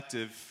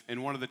collective,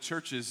 and one of the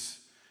churches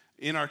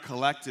in our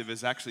collective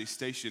is actually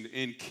stationed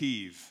in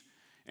Kyiv.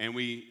 And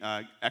we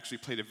actually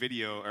played a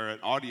video or an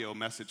audio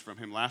message from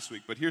him last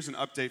week. But here's an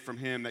update from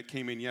him that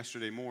came in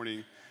yesterday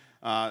morning.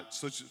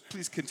 So just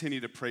please continue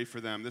to pray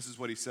for them. This is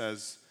what he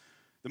says.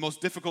 The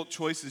most difficult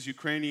choices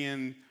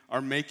Ukrainians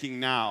are making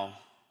now,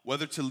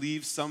 whether to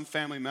leave some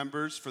family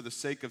members for the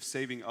sake of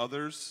saving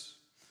others,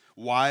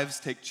 wives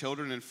take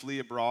children and flee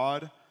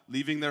abroad,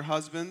 leaving their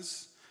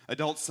husbands,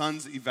 adult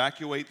sons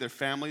evacuate their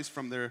families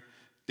from their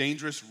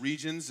dangerous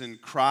regions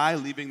and cry,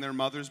 leaving their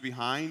mothers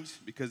behind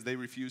because they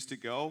refuse to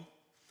go.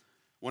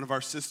 One of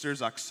our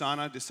sisters,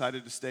 Oksana,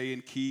 decided to stay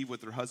in Kyiv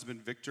with her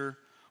husband, Victor,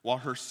 while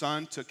her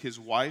son took his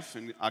wife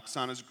and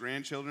Oksana's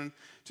grandchildren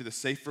to the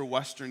safer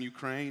western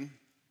Ukraine.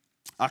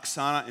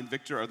 Oksana and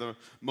Victor are the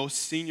most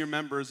senior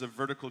members of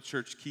Vertical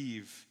Church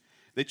Kyiv.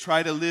 They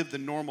try to live the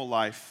normal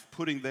life,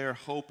 putting their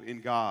hope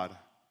in God.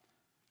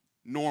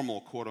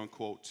 Normal, quote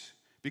unquote,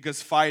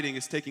 because fighting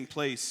is taking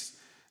place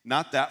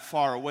not that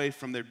far away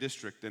from their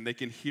district, and they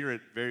can hear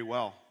it very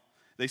well.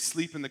 They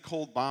sleep in the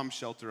cold bomb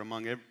shelter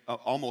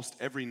almost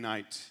every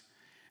night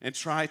and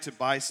try to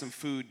buy some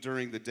food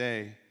during the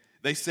day.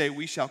 They say,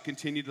 "We shall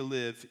continue to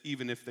live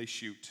even if they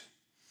shoot."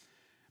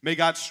 May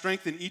God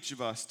strengthen each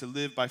of us to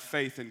live by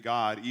faith in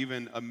God,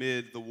 even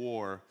amid the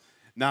war.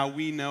 Now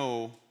we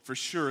know for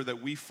sure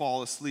that we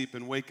fall asleep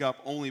and wake up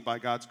only by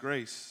God's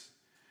grace.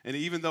 And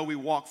even though we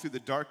walk through the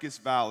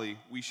darkest valley,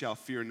 we shall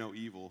fear no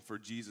evil, for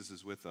Jesus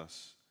is with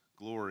us.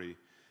 Glory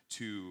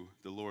to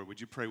the Lord.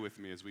 Would you pray with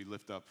me as we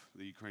lift up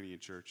the Ukrainian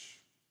church?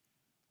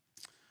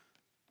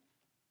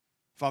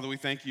 Father, we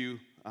thank you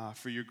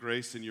for your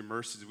grace and your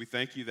mercies. We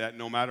thank you that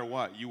no matter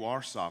what, you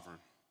are sovereign.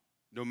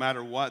 No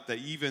matter what, that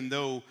even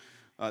though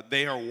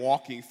they are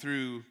walking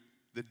through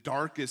the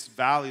darkest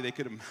valley I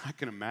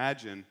can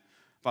imagine,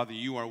 Father,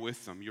 you are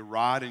with them. Your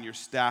rod and your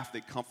staff,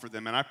 they comfort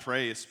them. And I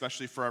pray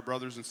especially for our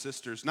brothers and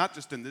sisters, not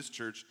just in this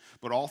church,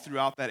 but all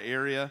throughout that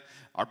area,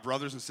 our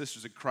brothers and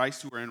sisters in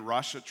Christ who are in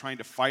Russia trying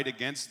to fight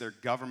against their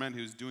government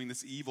who's doing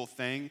this evil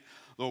thing.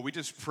 Lord, we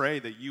just pray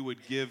that you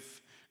would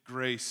give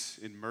grace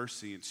and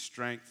mercy and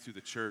strength through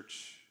the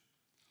church.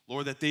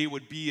 Lord, that they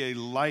would be a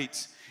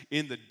light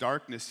in the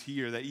darkness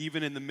here, that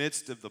even in the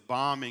midst of the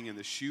bombing and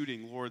the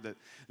shooting, Lord,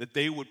 that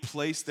they would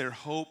place their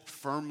hope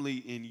firmly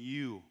in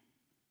you.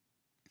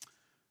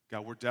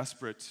 God, we're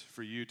desperate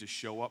for you to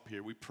show up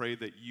here. We pray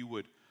that you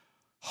would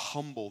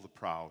humble the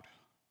proud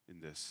in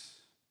this.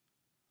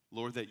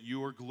 Lord, that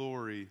your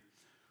glory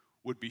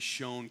would be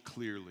shown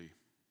clearly.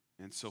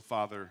 And so,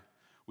 Father,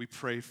 we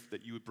pray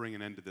that you would bring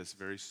an end to this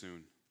very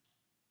soon.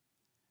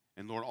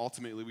 And Lord,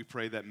 ultimately, we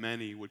pray that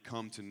many would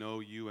come to know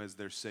you as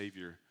their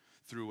Savior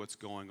through what's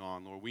going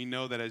on. Lord, we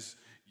know that as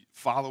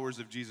followers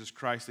of Jesus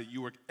Christ, that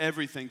you work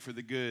everything for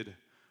the good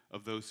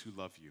of those who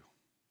love you.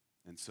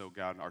 And so,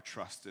 God, our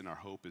trust and our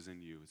hope is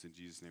in you. It's in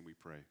Jesus' name we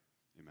pray.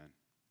 Amen.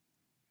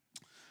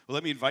 Well,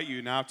 let me invite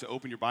you now to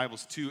open your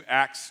Bibles to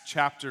Acts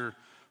chapter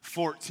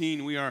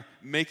 14. We are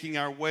making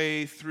our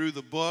way through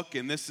the book,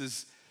 and this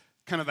is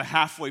kind of the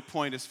halfway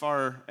point as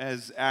far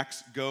as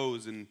Acts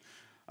goes. And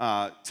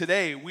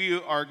today we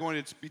are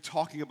going to be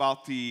talking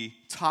about the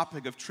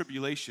topic of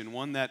tribulation,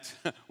 one that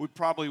we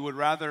probably would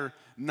rather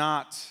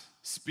not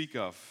speak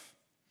of.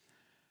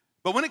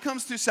 But when it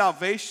comes to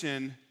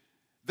salvation,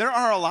 there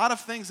are a lot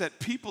of things that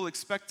people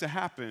expect to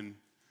happen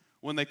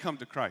when they come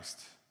to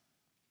Christ.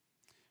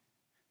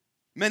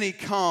 Many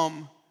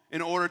come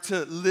in order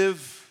to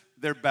live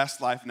their best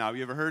life now.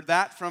 You ever heard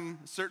that from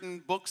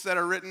certain books that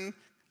are written?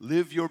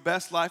 Live your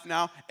best life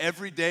now,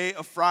 every day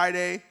of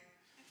Friday.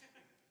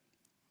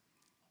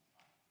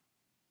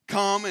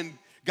 Come and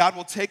God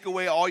will take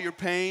away all your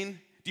pain.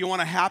 Do you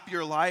want a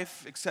happier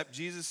life? Accept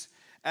Jesus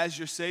as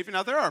your Savior.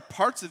 Now, there are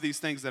parts of these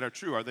things that are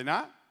true, are they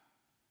not?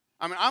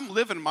 I mean, I'm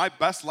living my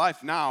best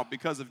life now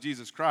because of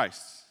Jesus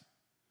Christ.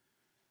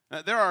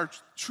 There are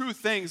true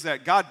things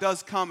that God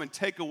does come and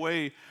take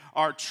away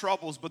our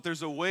troubles, but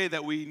there's a way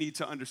that we need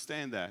to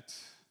understand that.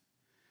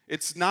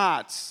 It's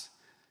not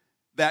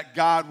that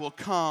God will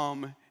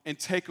come and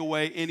take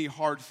away any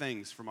hard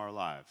things from our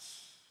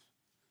lives.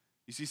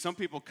 You see, some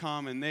people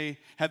come and they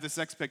have this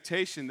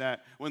expectation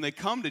that when they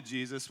come to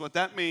Jesus, what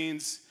that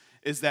means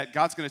is that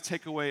God's going to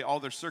take away all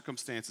their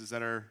circumstances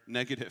that are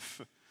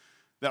negative.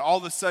 That all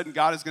of a sudden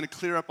God is going to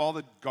clear up all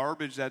the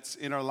garbage that's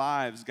in our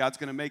lives. God's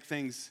going to make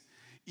things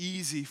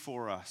easy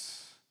for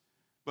us.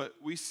 But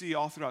we see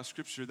all throughout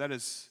Scripture that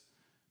is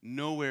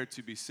nowhere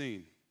to be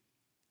seen.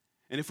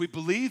 And if we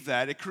believe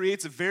that, it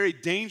creates a very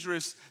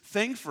dangerous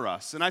thing for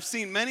us. And I've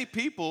seen many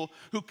people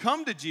who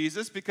come to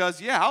Jesus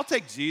because, yeah, I'll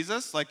take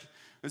Jesus. Like,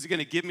 is he going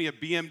to give me a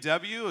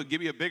BMW or give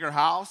me a bigger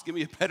house, give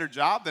me a better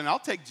job? Then I'll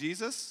take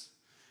Jesus.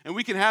 And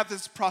we can have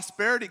this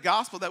prosperity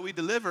gospel that we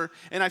deliver.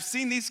 And I've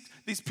seen these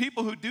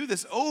people who do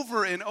this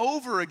over and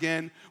over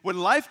again. When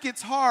life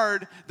gets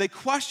hard, they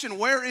question,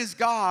 where is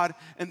God?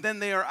 And then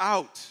they are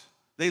out.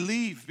 They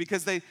leave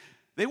because they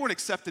weren't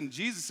accepting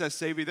Jesus as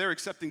Savior. They were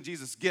accepting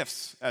Jesus'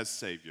 gifts as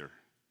Savior.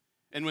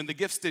 And when the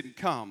gifts didn't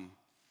come,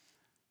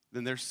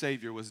 then their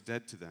Savior was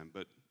dead to them.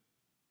 But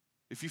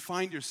If you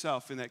find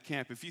yourself in that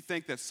camp, if you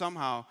think that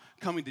somehow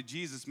coming to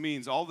Jesus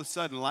means all of a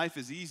sudden life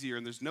is easier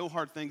and there's no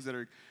hard things that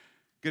are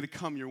going to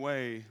come your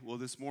way, well,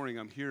 this morning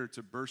I'm here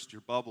to burst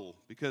your bubble,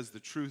 because the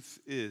truth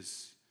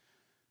is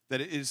that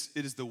it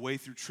is the way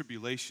through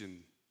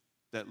tribulation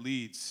that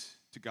leads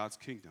to God's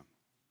kingdom.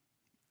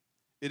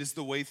 It is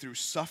the way through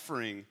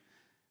suffering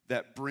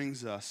that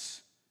brings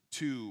us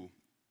to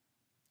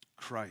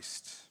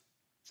Christ.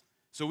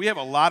 So we have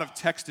a lot of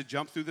text to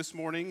jump through this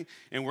morning,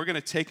 and we're going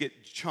to take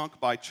it chunk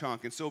by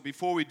chunk. And so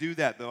before we do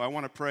that, though, I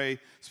want to pray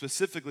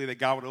specifically that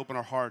God would open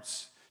our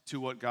hearts to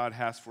what God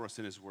has for us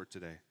in his word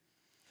today.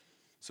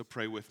 So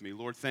pray with me.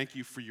 Lord, thank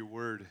you for your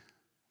word.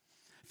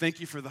 Thank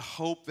you for the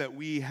hope that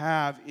we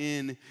have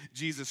in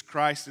Jesus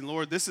Christ. And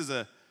Lord, this is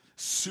a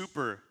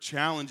super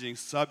challenging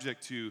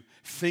subject to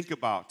think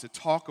about, to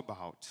talk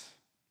about,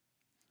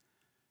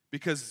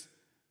 because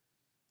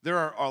there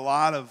are a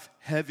lot of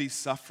heavy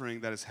suffering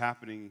that is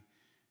happening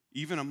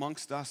even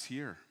amongst us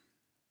here.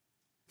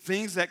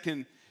 Things that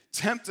can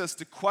tempt us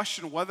to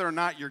question whether or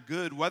not you're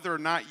good, whether or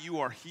not you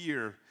are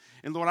here.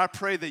 And Lord, I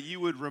pray that you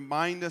would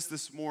remind us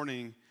this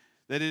morning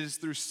that it is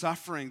through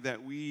suffering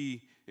that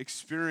we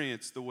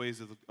experience the ways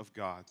of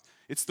God.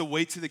 It's the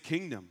way to the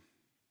kingdom.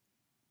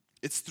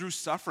 It's through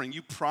suffering.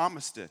 You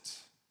promised it.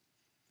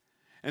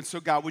 And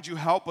so, God, would you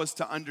help us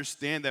to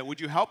understand that?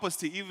 Would you help us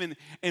to even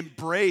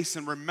embrace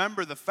and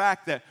remember the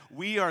fact that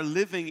we are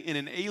living in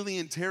an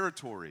alien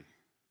territory?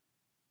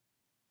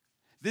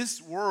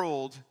 This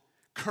world,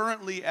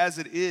 currently as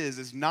it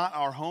is not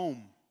our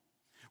home.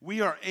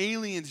 We are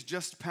aliens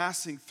just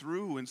passing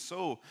through. And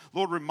so,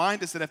 Lord,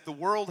 remind us that if the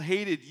world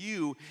hated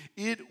you,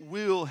 it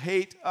will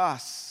hate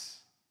us.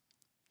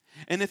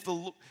 And if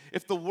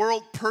the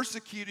world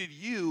persecuted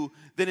you,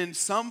 then in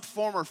some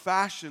form or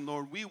fashion,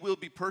 Lord, we will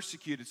be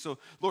persecuted. So,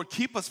 Lord,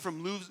 keep us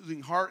from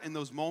losing heart in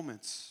those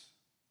moments.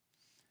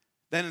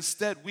 That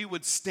instead we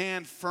would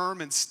stand firm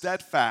and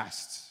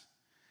steadfast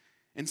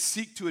and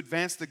seek to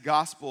advance the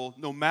gospel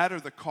no matter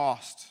the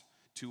cost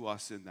to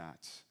us in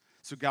that.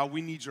 So, God,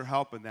 we need your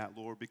help in that,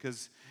 Lord,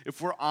 because if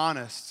we're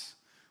honest,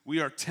 we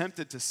are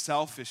tempted to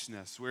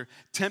selfishness. We're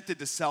tempted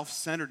to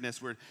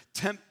self-centeredness. We're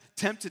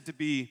tempted to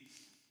be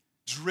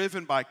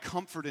driven by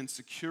comfort and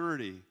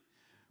security.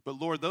 But,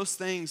 Lord, those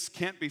things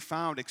can't be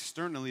found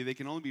externally. They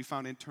can only be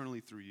found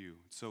internally through you.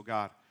 So,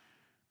 God,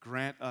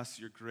 grant us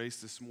your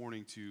grace this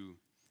morning to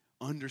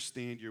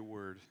understand your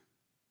word.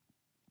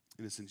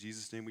 And it's in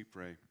Jesus' name we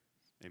pray.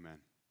 Amen.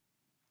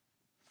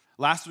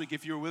 Last week,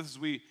 if you were with us,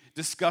 we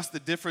discussed the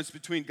difference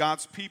between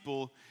God's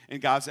people and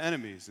God's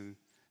enemies. And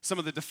some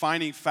of the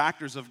defining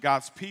factors of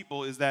God's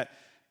people is that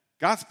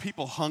God's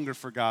people hunger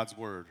for God's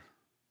word.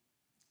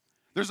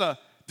 There's a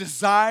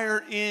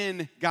desire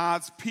in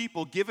God's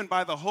people given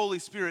by the Holy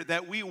Spirit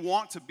that we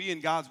want to be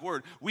in God's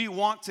word. We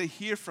want to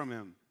hear from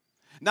him.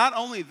 Not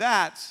only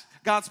that,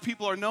 God's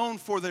people are known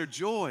for their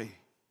joy,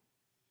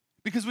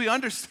 because we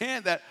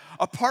understand that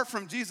apart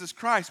from Jesus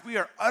Christ, we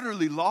are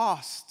utterly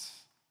lost.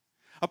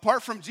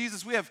 Apart from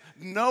Jesus, we have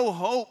no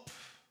hope.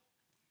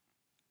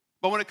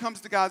 But when it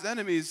comes to God's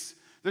enemies,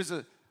 there's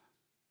a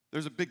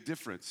big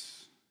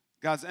difference.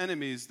 God's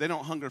enemies, they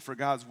don't hunger for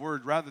God's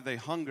word. Rather, they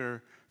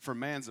hunger for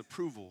man's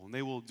approval. And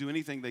they will do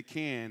anything they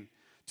can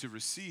to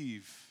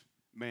receive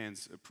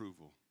man's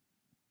approval.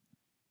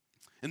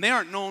 And they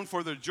aren't known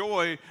for their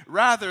joy.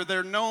 Rather,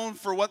 they're known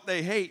for what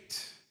they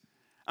hate.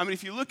 I mean,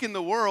 if you look in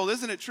the world,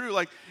 isn't it true?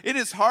 Like, it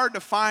is hard to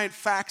find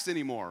facts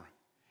anymore.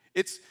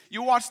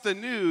 You watch the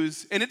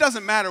news, and it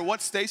doesn't matter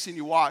what station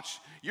you watch,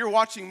 you're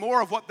watching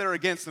more of what they're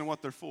against than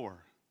what they're for.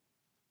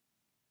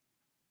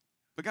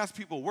 But God's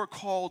people, we're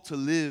called to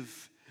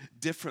live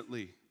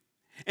differently.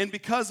 And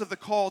because of the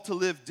call to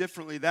live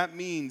differently, that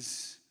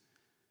means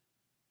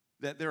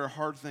that there are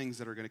hard things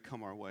that are going to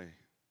come our way.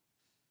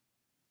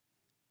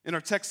 In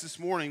our text this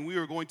morning, we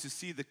are going to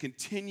see the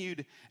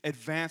continued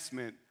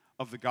advancement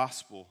of the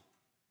gospel.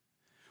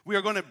 We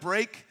are going to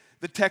break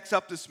the text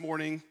up this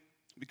morning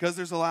because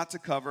there's a lot to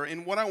cover.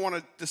 And what I want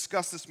to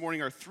discuss this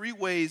morning are 3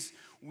 ways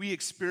we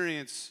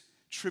experience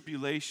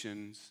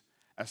tribulations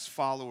as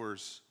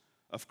followers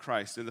of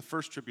Christ. And the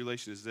first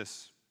tribulation is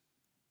this: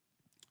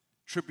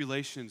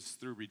 tribulations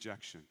through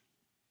rejection.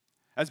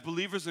 As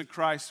believers in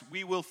Christ,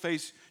 we will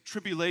face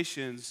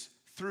tribulations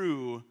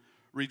through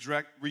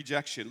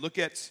rejection. Look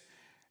at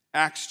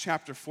Acts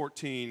chapter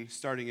 14,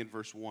 starting in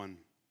verse 1.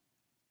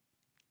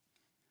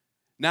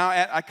 Now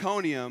at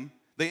Iconium,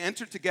 they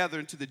entered together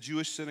into the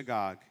Jewish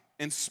synagogue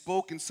and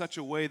spoke in such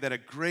a way that a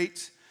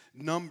great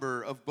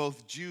number of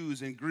both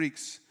Jews and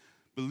Greeks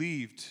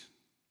believed.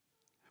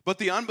 But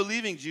the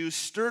unbelieving Jews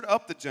stirred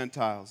up the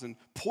Gentiles and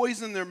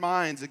poisoned their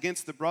minds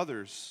against the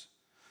brothers.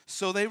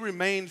 So they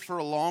remained for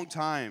a long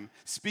time,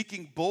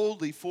 speaking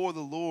boldly for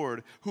the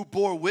Lord, who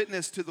bore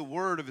witness to the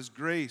word of his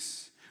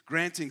grace,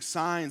 granting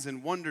signs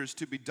and wonders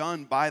to be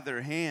done by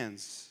their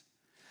hands.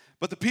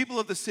 But the people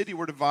of the city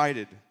were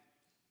divided.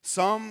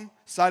 Some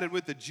sided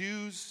with the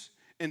Jews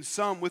and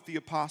some with the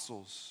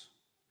apostles.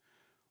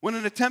 When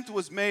an attempt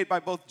was made by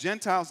both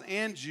Gentiles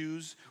and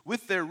Jews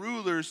with their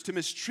rulers to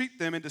mistreat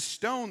them and to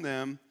stone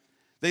them,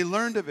 They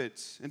learned of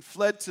it and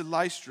fled to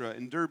Lystra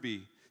and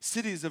Derbe,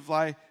 cities of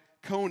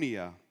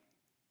Lycaonia,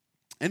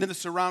 and in the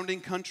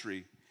surrounding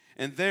country.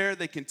 And there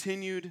they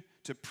continued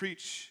to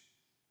preach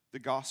the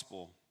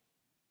gospel.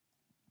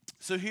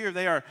 So here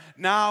they are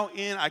now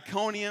in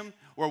Iconium,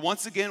 where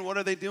once again, what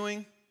are they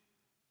doing?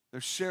 They're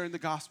sharing the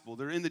gospel.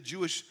 They're in the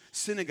Jewish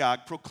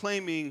synagogue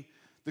proclaiming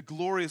the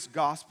glorious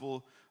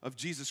gospel of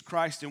Jesus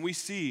Christ. And we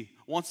see,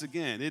 once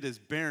again, it is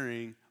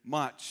bearing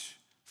much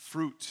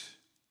fruit.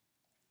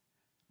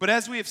 But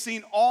as we have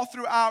seen all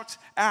throughout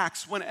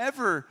Acts,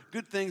 whenever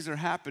good things are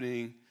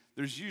happening,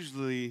 there's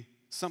usually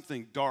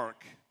something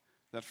dark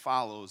that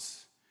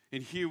follows.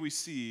 And here we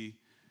see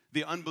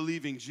the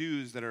unbelieving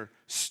Jews that are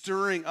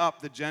stirring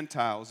up the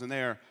Gentiles, and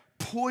they are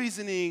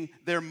poisoning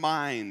their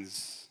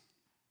minds.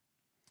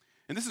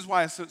 And this is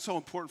why it's so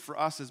important for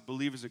us as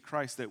believers in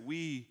Christ that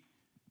we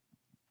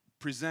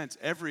present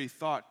every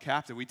thought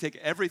captive. We take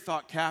every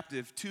thought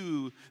captive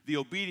to the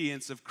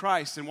obedience of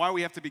Christ, and why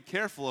we have to be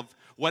careful of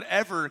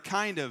whatever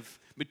kind of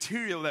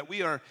material that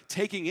we are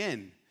taking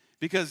in,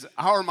 because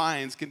our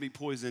minds can be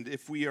poisoned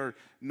if we are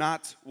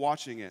not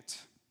watching it.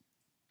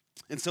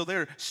 And so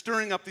they're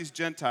stirring up these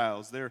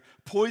Gentiles. They're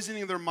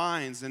poisoning their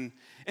minds. And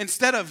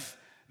instead of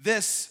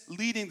this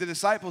leading the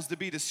disciples to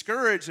be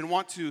discouraged and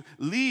want to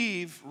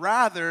leave,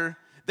 rather,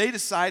 they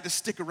decide to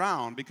stick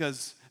around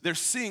because they're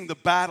seeing the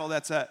battle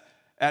that's at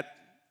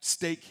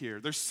stake here.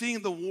 They're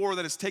seeing the war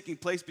that is taking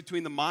place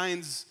between the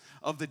minds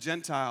of the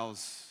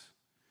Gentiles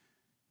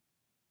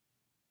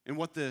and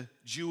what the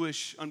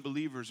Jewish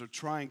unbelievers are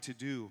trying to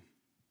do.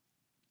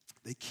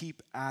 They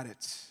keep at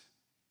it.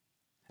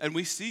 And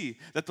we see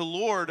that the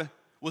Lord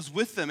was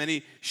with them, and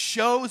he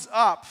shows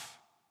up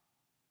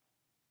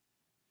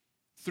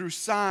through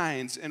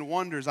signs and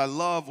wonders. I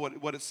love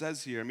what it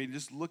says here. I mean,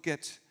 just look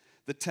at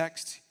the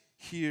text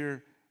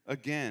here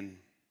again.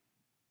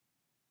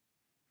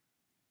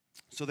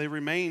 So they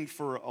remained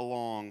for a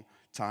long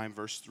time,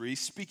 verse 3,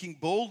 speaking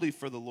boldly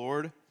for the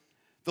Lord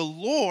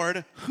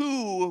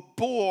who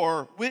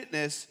bore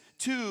witness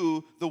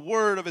to the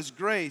word of his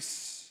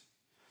grace.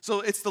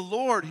 So it's the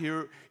Lord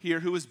here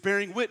who is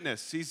bearing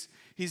witness.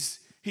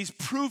 He's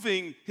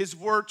proving his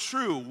word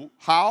true.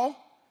 How?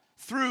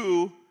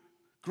 Through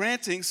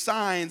granting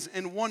signs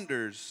and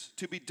wonders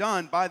to be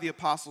done by the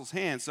apostles'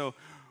 hand. So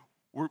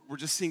we're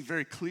just seeing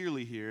very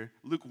clearly here,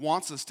 Luke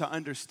wants us to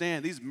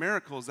understand these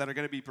miracles that are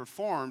going to be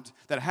performed,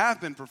 that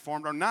have been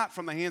performed, are not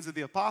from the hands of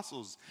the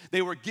apostles.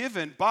 They were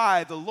given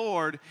by the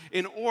Lord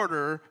in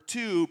order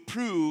to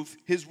prove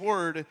his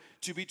word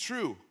to be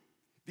true.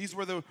 These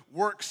were the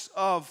works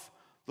of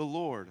the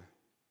Lord.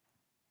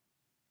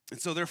 And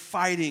so they're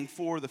fighting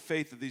for the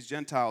faith of these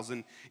Gentiles.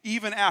 And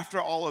even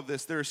after all of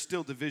this, there is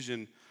still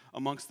division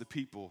amongst the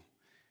people.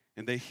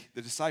 And the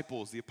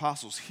disciples, the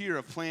apostles, hear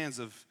of plans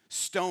of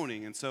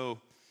stoning, and so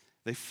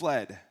they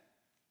fled.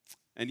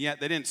 And yet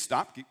they didn't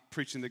stop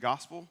preaching the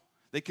gospel.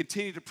 They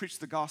continued to preach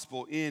the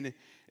gospel in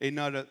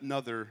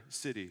another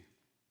city.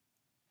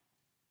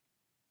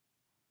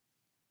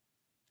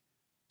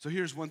 So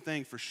here's one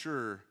thing for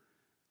sure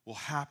will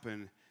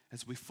happen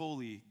as we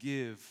fully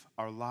give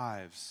our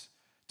lives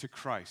to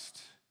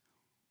Christ.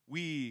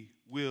 We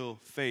will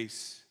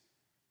face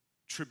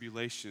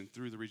tribulation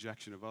through the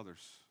rejection of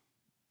others.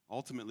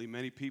 Ultimately,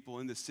 many people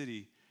in the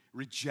city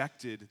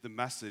rejected the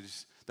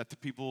message that the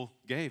people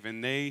gave,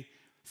 and they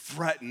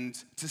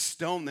threatened to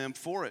stone them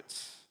for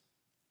it.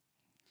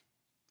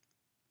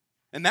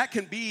 And that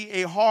can be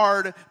a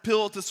hard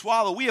pill to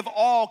swallow. We have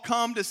all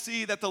come to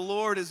see that the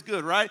Lord is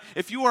good, right?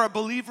 If you are a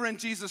believer in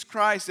Jesus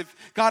Christ, if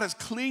God is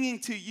clinging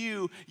to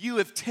you, you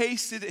have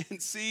tasted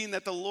and seen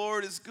that the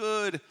Lord is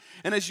good.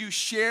 And as you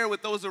share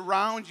with those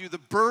around you the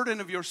burden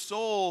of your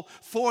soul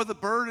for the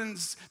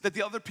burdens that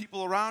the other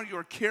people around you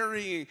are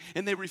carrying,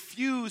 and they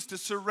refuse to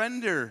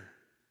surrender,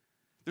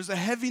 there's a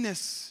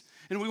heaviness.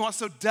 And we want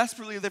so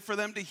desperately for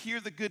them to hear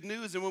the good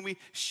news. And when we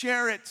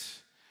share it,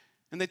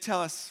 and they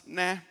tell us,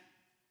 nah,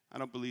 I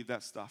don't believe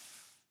that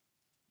stuff.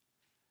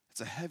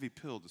 It's a heavy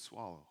pill to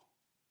swallow.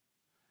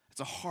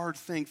 It's a hard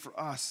thing for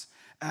us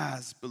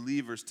as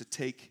believers to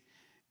take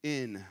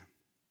in.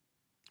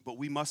 But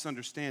we must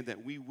understand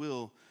that we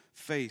will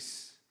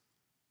face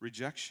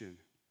rejection.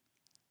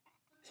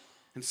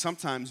 And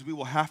sometimes we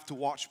will have to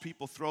watch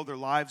people throw their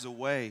lives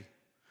away,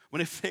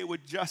 when if they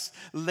would just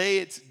lay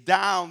it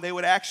down, they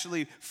would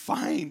actually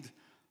find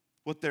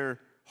what their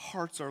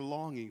hearts are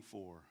longing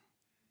for.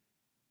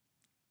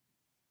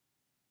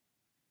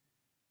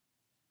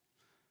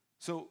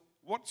 So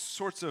what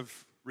sorts of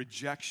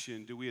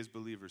rejection do we as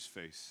believers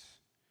face?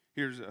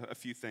 Here's a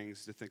few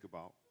things to think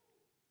about.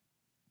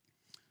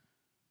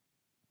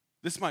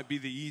 This might be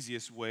the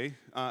easiest way.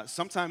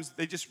 Sometimes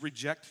they just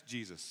reject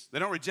Jesus. They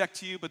don't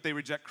reject you, but they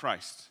reject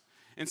Christ.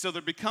 And so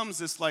there becomes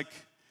this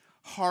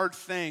hard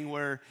thing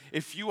where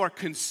if you are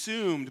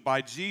consumed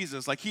by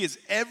Jesus, he is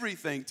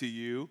everything to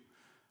you,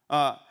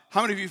 how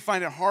many of you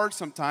find it hard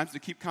sometimes to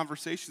keep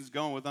conversations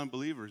going with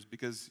unbelievers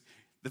because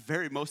the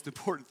very most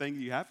important thing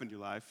you have in your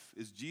life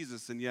is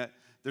Jesus, and yet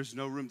there's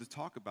no room to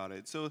talk about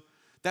it? So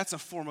that's a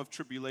form of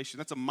tribulation.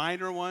 That's a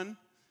minor one,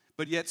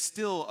 but yet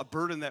still a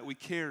burden that we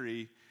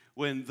carry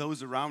when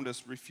those around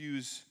us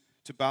refuse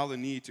to bow the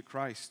knee to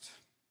Christ.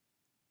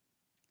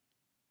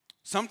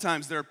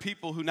 Sometimes there are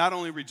people who not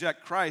only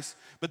reject Christ,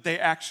 but they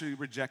actually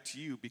reject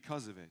you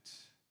because of it.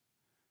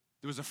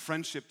 There was a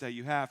friendship that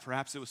you have.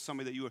 Perhaps it was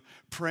somebody that you were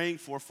praying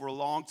for a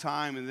long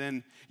time, and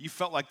then you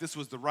felt like this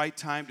was the right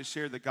time to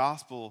share the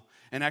gospel,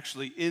 and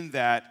actually in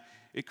that,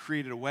 it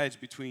created a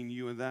wedge between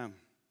you and them.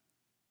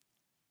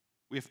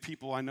 We have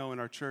people I know in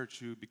our church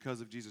who, because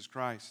of Jesus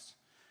Christ,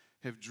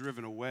 have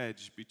driven a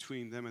wedge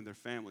between them and their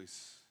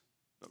families.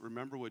 But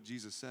remember what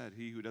Jesus said,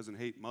 he who doesn't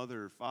hate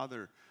mother or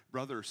father,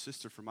 brother or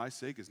sister for my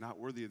sake is not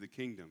worthy of the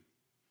kingdom.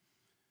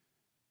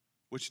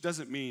 Which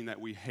doesn't mean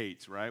that we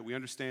hate, right? We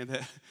understand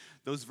that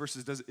those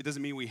verses, it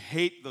doesn't mean we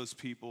hate those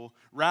people.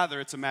 Rather,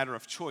 it's a matter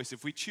of choice.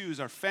 If we choose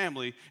our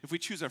family, if we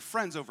choose our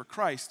friends over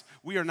Christ,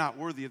 we are not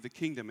worthy of the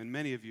kingdom. And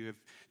many of you have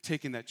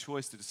taken that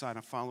choice to decide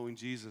on following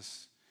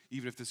Jesus,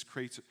 even if this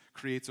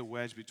creates a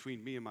wedge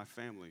between me and my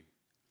family.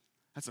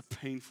 That's a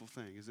painful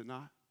thing, is it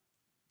not?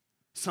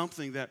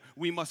 Something that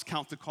we must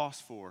count the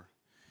cost for.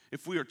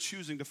 If we are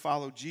choosing to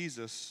follow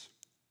Jesus,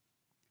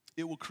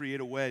 it will create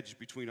a wedge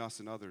between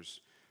us and others.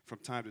 From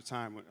time to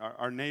time,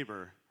 our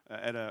neighbor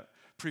at a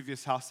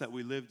previous house that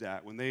we lived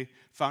at, when they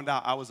found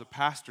out I was a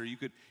pastor,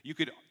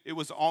 it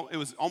was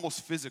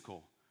almost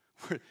physical,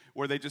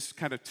 where they just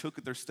kind of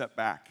took their step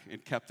back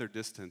and kept their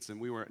distance, and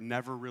we were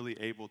never really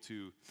able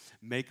to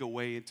make a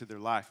way into their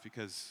life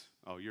because,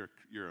 oh, you're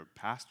a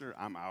pastor,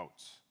 I'm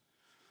out.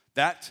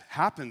 That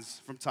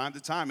happens from time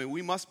to time, and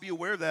we must be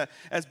aware of that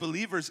as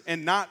believers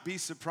and not be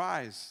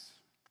surprised.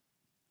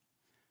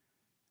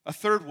 A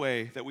third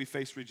way that we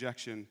face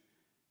rejection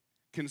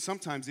can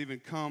sometimes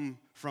even come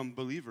from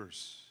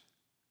believers.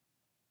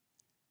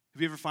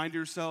 Have you ever found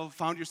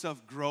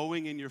yourself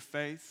growing in your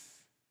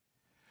faith?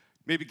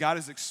 Maybe God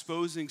is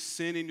exposing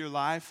sin in your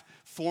life,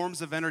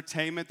 forms of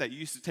entertainment that you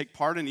used to take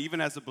part in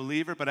even as a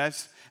believer, but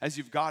as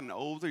you've gotten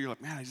older, you're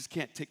like, man, I just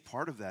can't take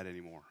part of that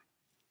anymore.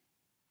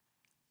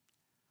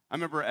 I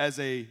remember as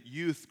a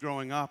youth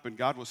growing up, and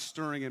God was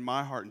stirring in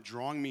my heart and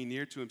drawing me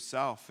near to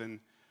himself,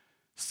 and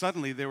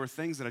suddenly there were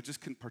things that I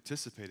just couldn't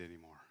participate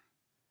anymore.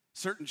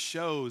 Certain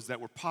shows that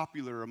were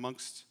popular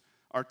amongst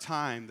our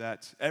time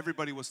that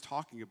everybody was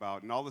talking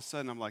about, and all of a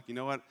sudden I'm like, you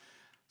know what?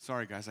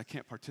 Sorry guys, I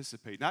can't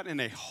participate. Not in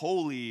a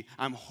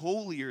I'm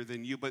holier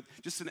than you, but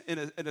just in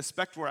an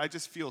aspect where I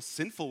just feel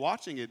sinful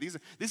watching it.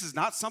 This is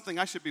not something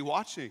I should be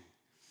watching.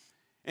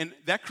 And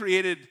that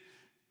created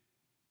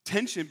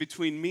tension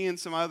between me and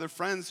some other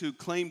friends who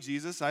claimed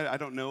Jesus. I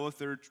don't know if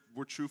they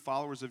were true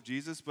followers of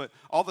Jesus, but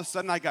all of a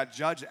sudden I got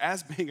judged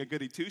as being a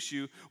goody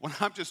two-shoe when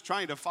I'm just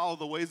trying to follow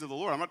the ways of the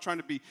Lord. I'm not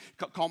trying to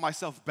call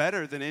myself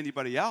better than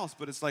anybody else,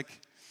 but it's like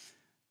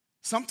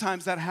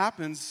sometimes that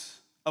happens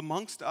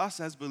amongst us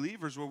as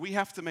believers where we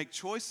have to make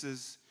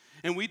choices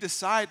and we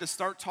decide to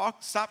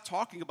stop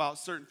talking about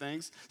certain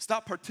things,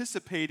 stop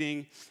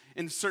participating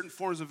in certain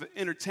forms of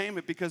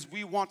entertainment because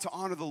we want to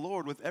honor the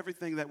Lord with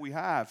everything that we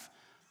have.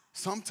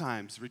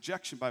 Sometimes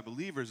rejection by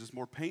believers is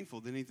more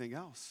painful than anything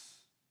else.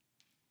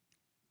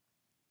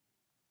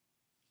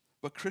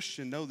 But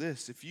Christian, know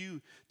this, if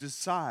you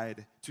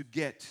decide to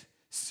get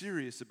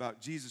serious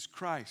about Jesus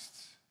Christ,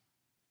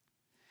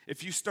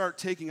 if you start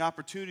taking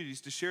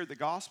opportunities to share the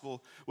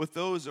gospel with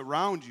those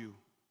around you,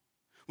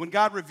 when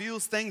God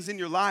reveals things in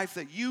your life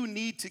that you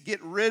need to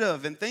get rid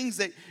of and things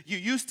that you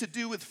used to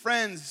do with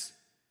friends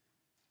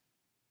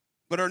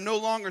but are no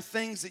longer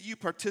things that you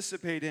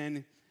participate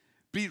in,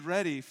 be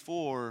ready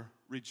for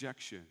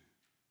rejection.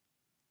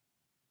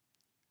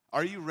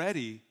 Are you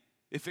ready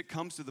if it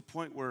comes to the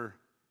point where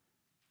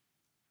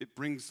it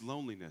brings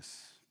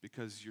loneliness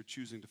because you're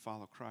choosing to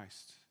follow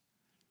Christ?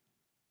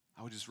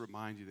 I would just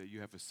remind you that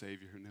you have a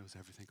Savior who knows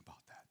everything about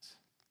that.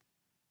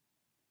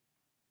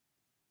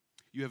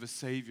 You have a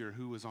Savior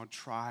who was on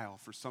trial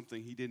for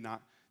something he did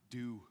not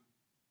do.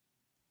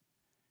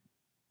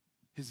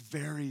 His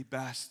very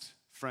best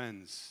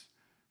friends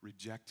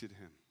rejected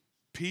him.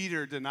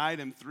 Peter denied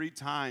him 3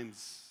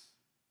 times.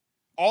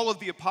 All of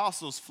the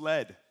apostles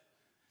fled.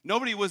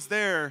 Nobody was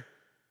there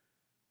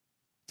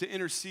to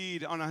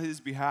intercede on his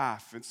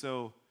behalf. And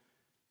so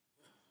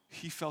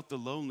he felt the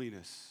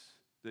loneliness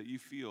that you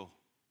feel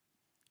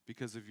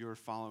because of your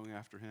following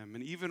after him.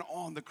 And even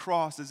on the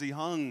cross as he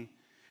hung,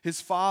 his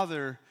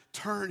Father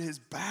turned his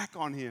back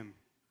on him,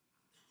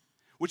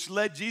 which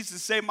led Jesus to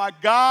say, my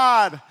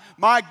God,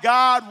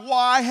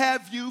 why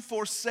have you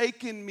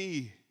forsaken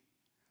me?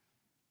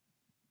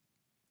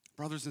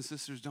 Brothers and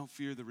sisters, don't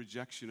fear the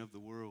rejection of the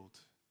world.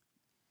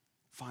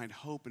 Find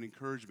hope and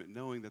encouragement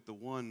knowing that the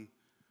one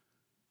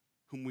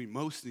whom we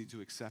most need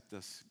to accept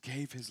us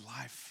gave his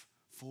life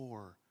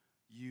for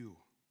you.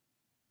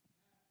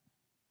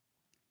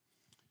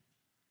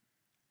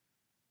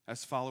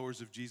 As followers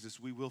of Jesus,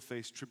 we will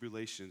face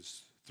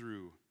tribulations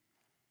through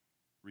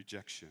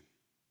rejection.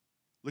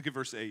 Look at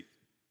verse 8.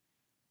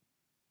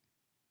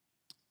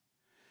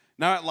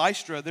 Now at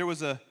Lystra, there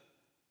was a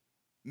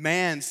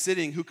man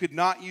sitting who could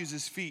not use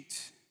his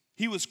feet.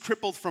 He was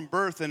crippled from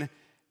birth and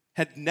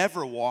had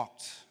never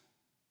walked.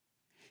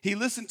 he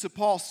listened to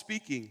Paul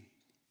speaking.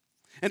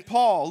 And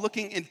Paul,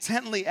 looking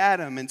intently at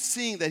him and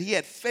seeing that he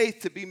had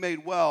faith to be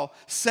made well,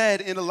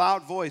 said in a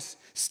loud voice,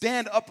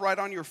 "Stand upright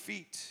on your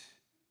feet."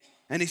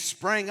 And he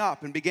sprang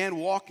up and began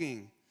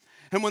walking.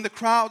 And when the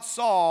crowd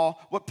saw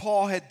what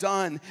Paul had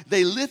done,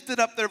 they lifted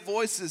up their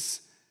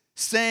voices,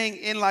 saying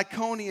in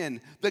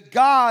Lycaonian, "The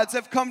gods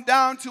have come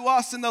down to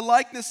us in the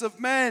likeness of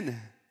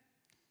men."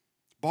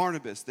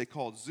 Barnabas they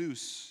called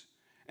Zeus,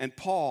 and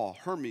Paul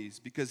Hermes,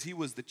 because he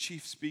was the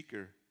chief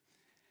speaker.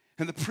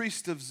 And the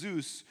priest of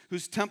Zeus,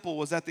 whose temple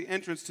was at the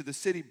entrance to the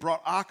city,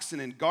 brought oxen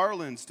and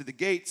garlands to the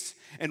gates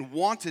and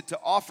wanted to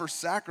offer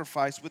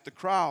sacrifice with the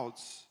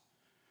crowds.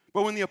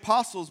 But when the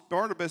apostles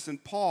Barnabas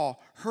and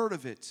Paul heard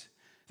of it,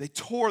 they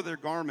tore their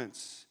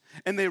garments,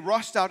 and they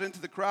rushed out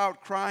into the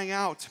crowd, crying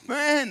out,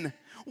 "Men,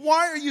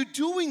 why are you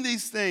doing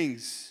these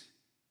things?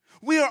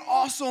 We are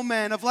also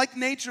men of like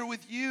nature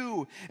with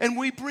you, and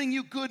we bring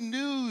you good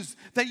news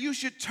that you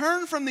should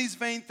turn from these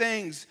vain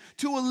things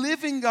to a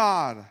living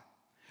God,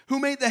 who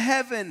made the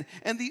heaven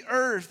and the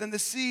earth and the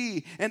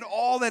sea and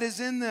all that is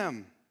in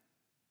them.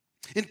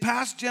 In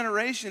past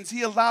generations,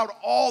 he allowed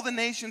all the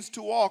nations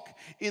to walk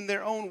in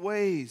their own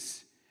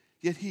ways,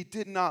 yet he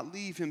did not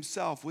leave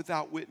himself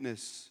without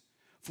witness.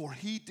 For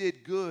he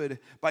did good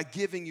by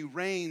giving you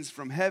rains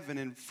from heaven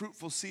and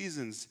fruitful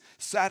seasons,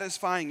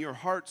 satisfying your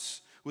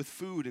hearts with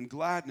food and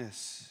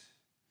gladness."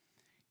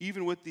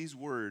 Even with these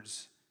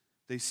words,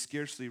 they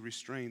scarcely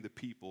restrained the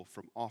people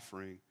from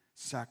offering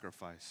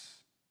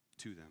sacrifice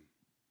to them.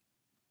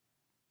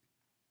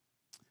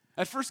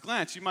 At first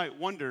glance, you might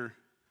wonder,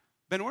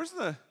 Ben, where's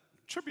the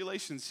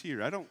tribulations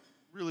here? I don't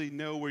really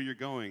know where you're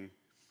going.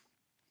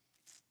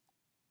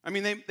 I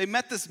mean, they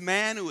met this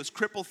man who was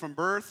crippled from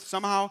birth.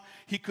 Somehow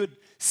he could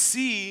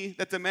see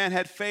that the man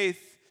had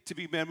faith to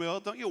be made well.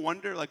 Don't you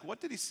wonder, what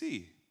did he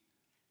see?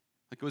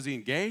 Was he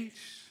engaged?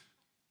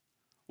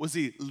 Was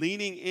he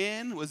leaning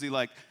in? Was he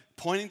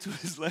pointing to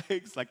his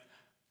legs?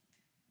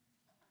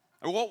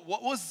 Or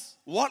what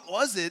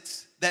was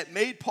it that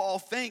made Paul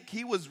think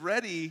he was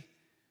ready,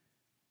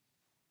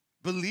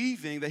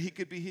 believing that he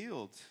could be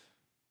healed?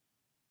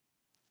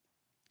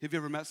 Have you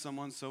ever met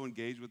someone so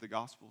engaged with the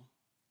gospel?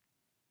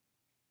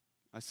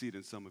 I see it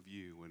in some of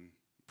you when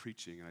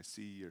preaching, and I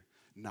see you're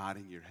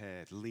nodding your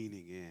head,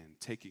 leaning in,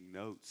 taking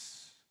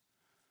notes.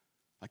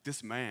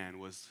 This man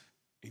was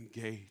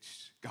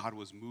engaged. God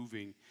was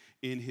moving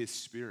in his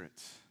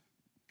spirit.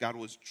 God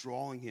was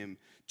drawing him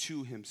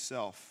to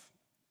himself.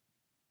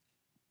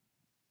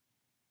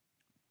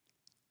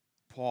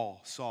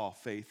 Paul saw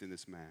faith in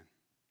this man.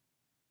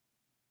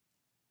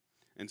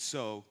 And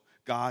so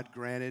God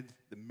granted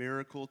the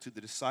miracle to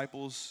the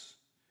disciples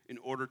in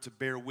order to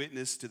bear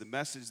witness to the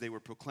message they were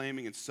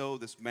proclaiming, and so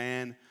this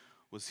man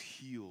was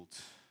healed.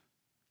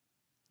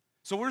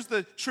 So where's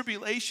the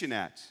tribulation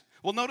at?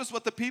 Well, notice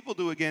what the people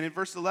do again in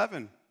verse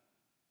 11.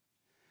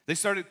 They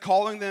started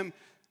calling them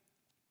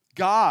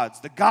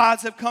gods. The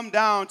gods have come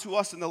down to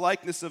us in the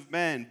likeness of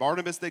men.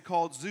 Barnabas they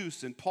called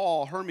Zeus, and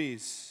Paul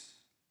Hermes.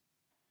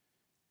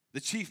 The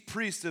chief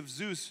priest of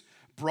Zeus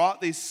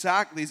brought these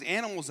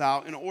animals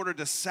out in order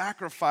to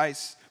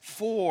sacrifice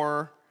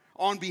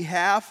on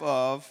behalf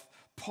of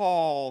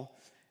Paul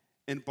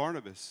and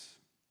Barnabas.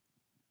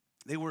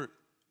 They were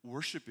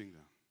worshiping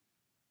them.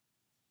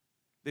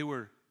 They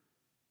were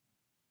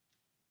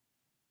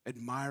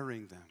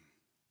admiring them.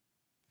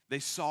 They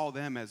saw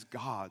them as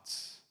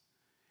gods.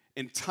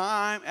 And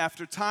time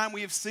after time,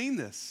 we have seen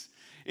this.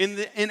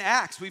 In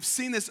Acts, we've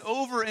seen this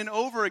over and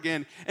over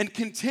again. And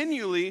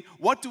continually,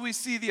 what do we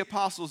see the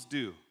apostles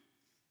do?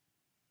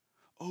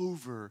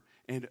 Over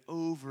and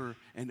over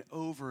and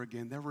over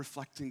again, they're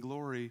reflecting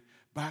glory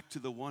back to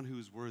the one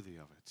who's worthy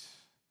of it.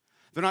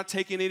 They're not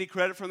taking any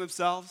credit for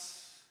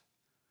themselves.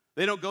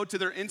 They don't go to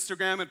their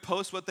Instagram and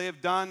post what they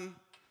have done.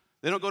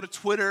 They don't go to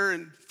Twitter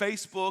and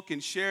Facebook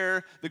and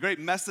share the great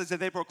message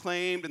that they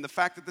proclaimed and the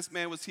fact that this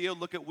man was healed.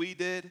 Look at what we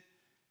did.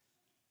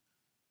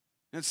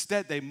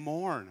 Instead, they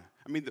mourn.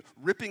 The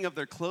ripping of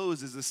their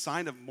clothes is a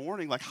sign of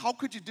mourning. How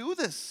could you do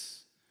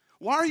this?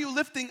 Why are you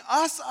lifting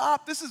us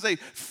up? This is a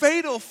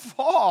fatal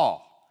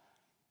fall.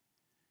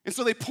 And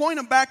so they point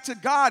them back to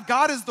God.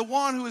 God is the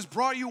one who has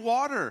brought you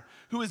water,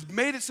 who has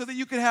made it so that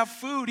you can have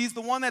food. He's the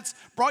one that's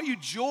brought you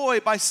joy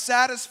by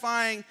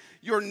satisfying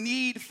your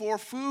need for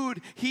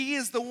food. He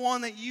is the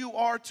one that you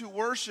are to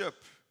worship.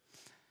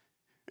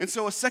 And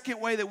so a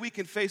second way that we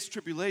can face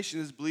tribulation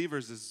as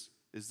believers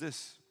is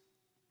this.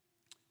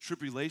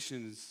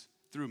 Tribulations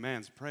through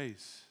man's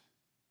praise.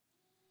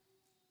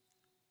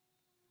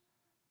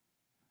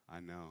 I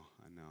know.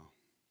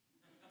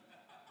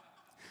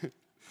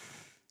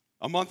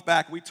 A month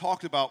back, we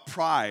talked about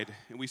pride,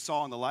 and we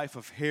saw in the life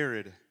of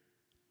Herod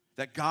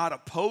that God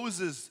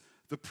opposes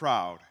the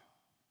proud.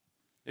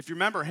 If you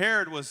remember,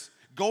 Herod was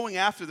going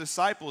after the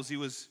disciples. He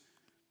was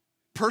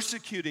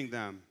persecuting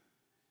them.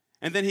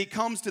 And then he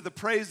comes to the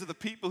praise of the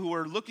people who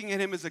are looking at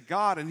him as a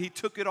God, and he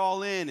took it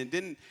all in and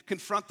didn't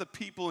confront the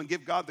people and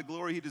give God the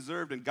glory he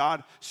deserved, and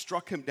God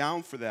struck him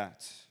down for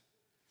that.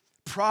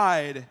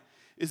 Pride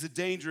is a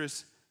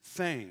dangerous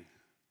thing.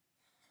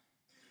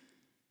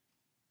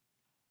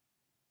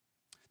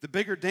 The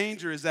bigger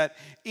danger is that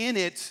in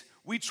it,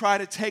 we try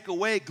to take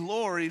away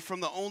glory from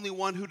the only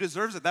one who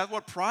deserves it. That's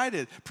what pride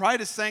is.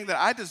 Pride is saying that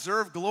I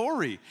deserve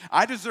glory.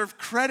 I deserve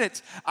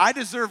credit. I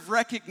deserve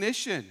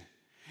recognition.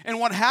 And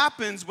what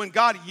happens when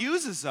God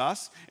uses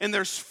us and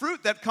there's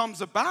fruit that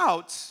comes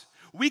about,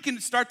 we can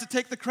start to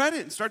take the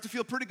credit and start to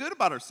feel pretty good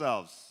about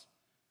ourselves.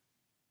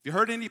 Have you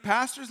heard any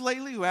pastors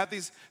lately who have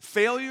these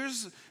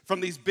failures from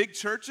these big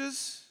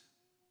churches?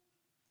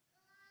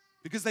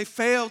 Because they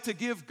fail to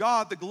give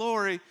God the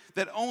glory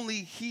that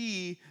only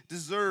He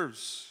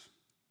deserves.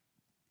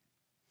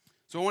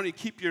 So I want you to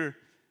keep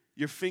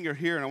your finger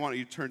here, and I want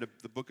you to turn to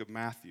the book of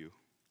Matthew.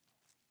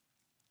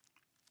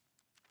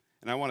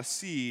 And I want to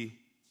see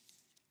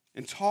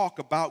and talk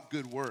about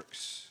good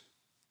works.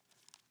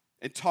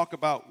 And talk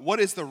about what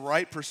is the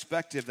right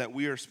perspective that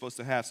we are supposed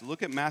to have. So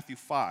look at Matthew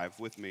 5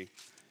 with me.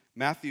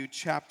 Matthew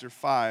chapter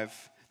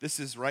 5. This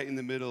is right in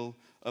the middle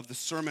of the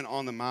Sermon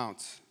on the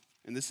Mount.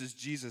 And this is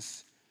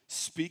Jesus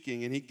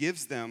speaking, and He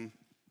gives them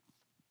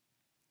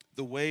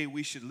the way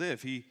we should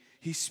live.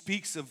 He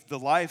speaks of the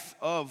life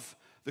of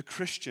the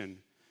Christian.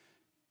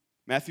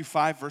 Matthew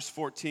 5, verse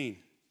 14.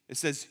 It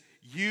says,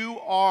 you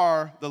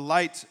are the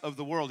light of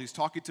the world. He's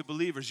talking to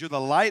believers. You're the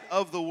light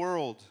of the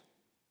world.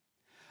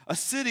 A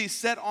city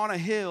set on a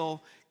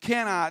hill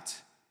cannot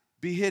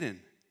be hidden.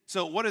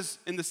 So what is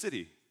in the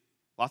city?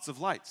 Lots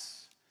of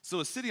lights. So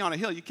a city on a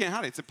hill, you can't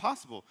hide it. It's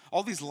impossible.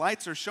 All these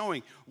lights are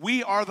showing.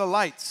 We are the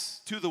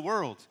lights to the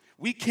world.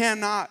 We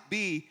cannot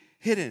be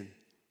hidden.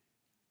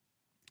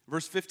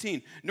 Verse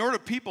 15, nor do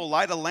people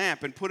light a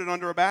lamp and put it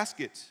under a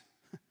basket.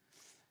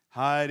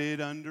 Hide it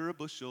under a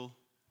bushel.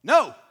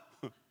 No.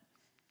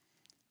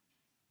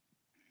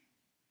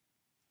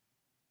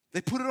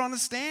 They put it on a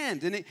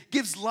stand, and it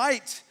gives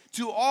light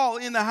to all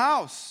in the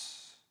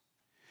house.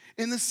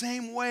 In the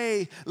same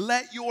way,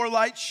 let your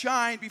light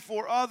shine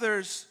before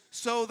others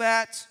so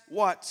that,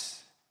 what?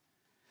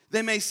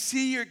 They may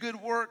see your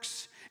good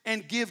works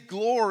and give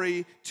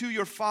glory to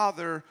your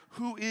Father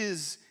who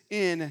is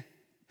in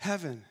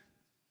heaven.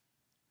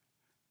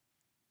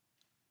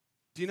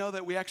 Do you know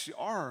that we actually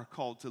are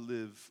called to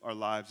live our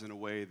lives in a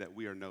way that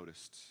we are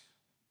noticed?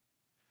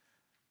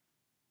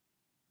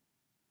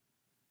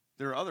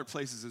 There are other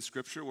places in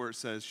Scripture where it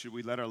says, should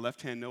we let our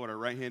left hand know what our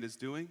right hand is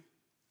doing?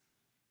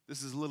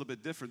 This is a little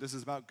bit different. This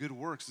is about good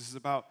works. This is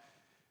about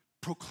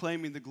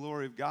proclaiming the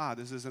glory of God.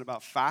 This isn't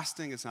about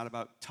fasting. It's not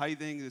about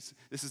tithing.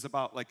 This is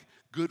about like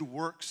good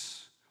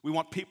works. We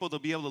want people to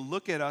be able to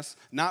look at us,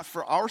 not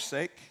for our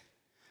sake,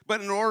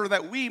 but in order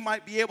that we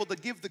might be able to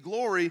give the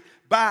glory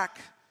back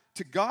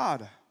to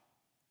God.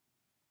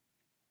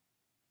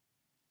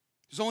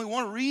 There's only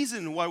one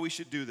reason why we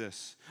should do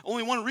this.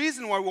 Only one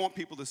reason why we want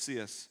people to see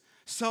us.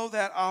 So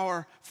that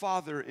our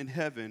Father in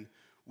heaven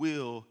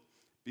will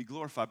be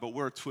glorified. But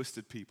we're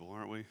twisted people,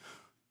 aren't we?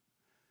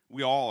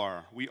 We all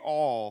are. We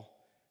all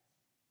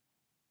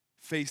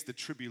face the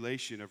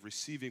tribulation of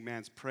receiving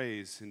man's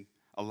praise and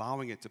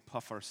allowing it to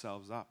puff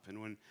ourselves up.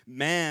 And when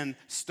man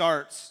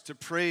starts to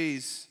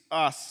praise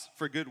us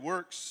for good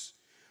works,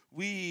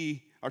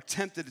 we are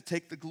tempted to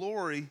take the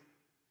glory,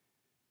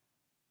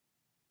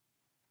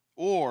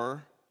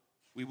 or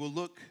we will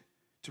look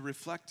to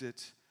reflect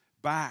it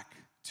back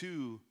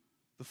to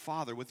the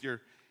Father. With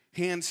your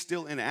hands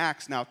still in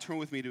Acts, now turn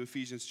with me to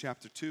Ephesians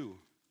chapter 2.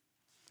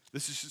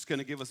 This is just going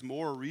to give us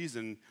more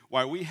reason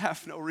why we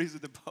have no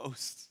reason to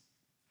boast.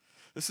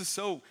 This is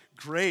so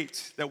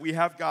great that we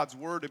have God's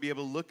word to be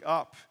able to look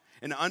up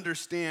and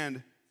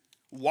understand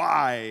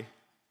why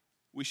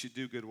we should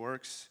do good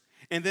works,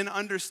 and then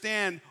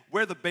understand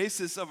where the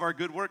basis of our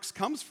good works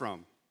comes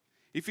from.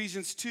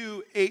 Ephesians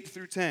 2, 8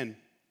 through 10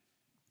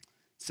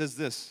 says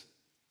this,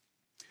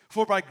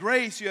 for by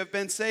grace you have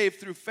been saved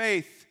through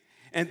faith,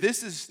 and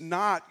this is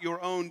not your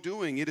own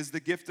doing. It is the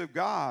gift of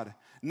God,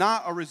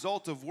 not a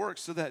result of works,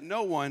 so that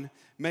no one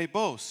may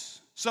boast.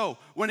 So,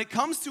 when it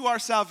comes to our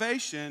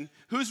salvation,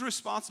 who's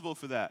responsible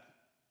for that?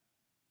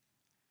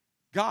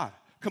 God,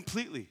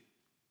 completely.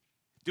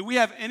 Do we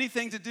have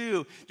anything to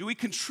do? Do we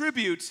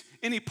contribute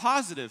any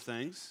positive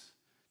things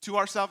to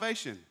our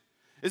salvation?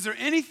 Is there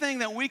anything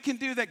that we can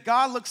do that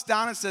God looks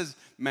down and says,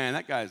 man,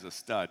 that guy is a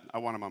stud. I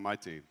want him on my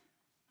team.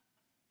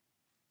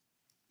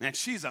 Man,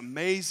 she's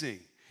amazing.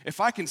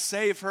 If I can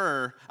save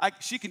her,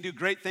 she can do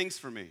great things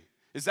for me.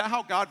 Is that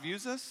how God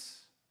views us?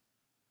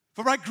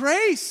 For by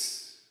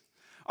grace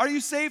are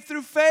you saved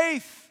through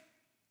faith.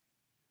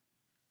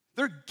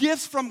 They're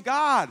gifts from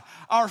God.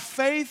 Our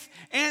faith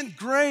and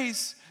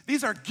grace,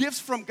 these are gifts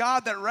from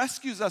God that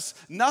rescues us.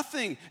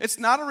 Nothing. It's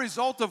not a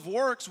result of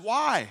works.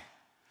 Why?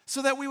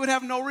 So that we would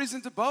have no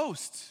reason to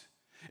boast.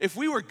 If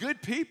we were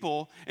good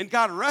people and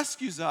God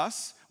rescues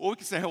us, well, we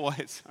can say,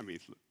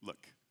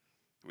 look.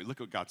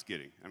 Look what God's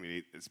getting.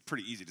 It's a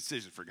pretty easy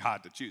decision for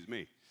God to choose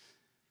me.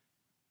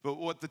 But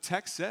what the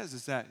text says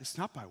is that it's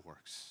not by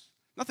works.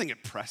 Nothing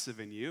impressive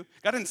in you.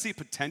 God didn't see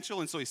potential,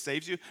 and so he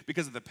saves you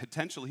because of the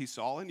potential he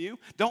saw in you.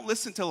 Don't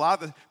listen to a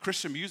lot of the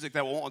Christian music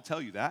that won't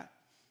tell you that.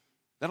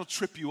 That'll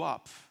trip you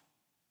up.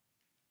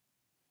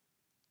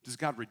 Does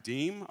God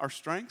redeem our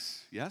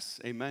strengths? Yes,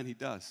 amen, he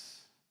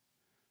does.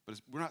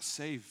 But we're not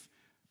saved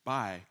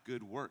by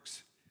good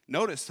works.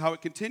 Notice how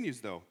it continues,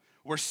 though.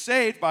 We're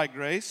saved by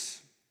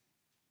grace.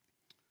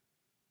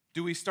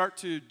 Do we start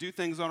to do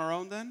things on our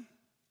own then?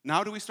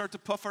 Now do we start to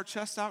puff our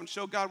chests out and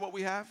show God what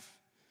we have?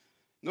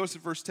 Notice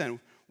in verse 10,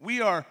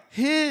 we are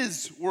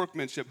his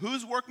workmanship.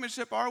 Whose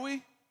workmanship are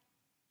we?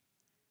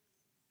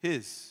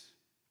 His.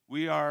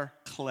 We are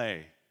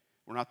clay.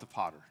 We're not the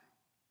potter.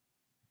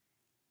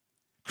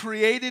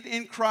 Created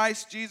in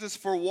Christ Jesus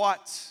for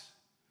what?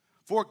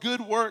 For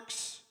good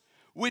works,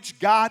 which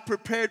God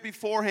prepared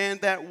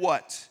beforehand that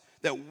what?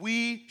 That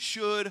we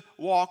should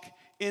walk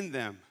in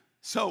them.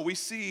 So we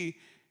see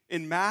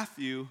in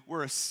Matthew,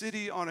 we're a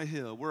city on a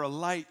hill. We're a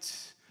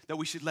light that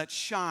we should let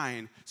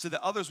shine so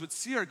that others would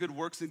see our good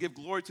works and give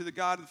glory to the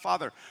God and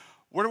Father.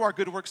 Where do our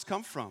good works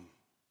come from?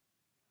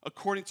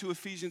 According to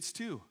Ephesians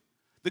 2.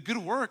 The good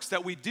works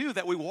that we do,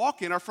 that we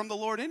walk in, are from the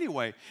Lord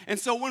anyway. And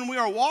so when we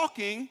are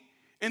walking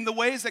in the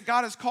ways that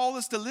God has called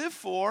us to live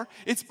for,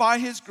 it's by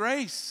his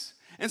grace.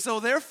 And so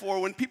therefore,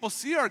 when people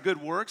see our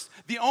good works,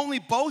 the only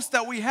boast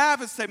that we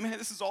have is say, man,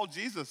 this is all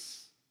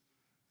Jesus.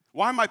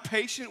 Why am I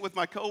patient with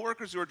my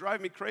coworkers who are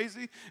driving me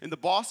crazy and the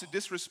boss who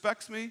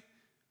disrespects me?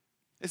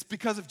 It's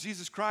because of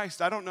Jesus Christ.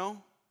 I don't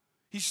know.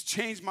 He's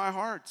changed my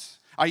heart.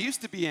 I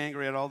used to be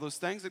angry at all those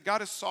things, and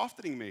God is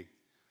softening me.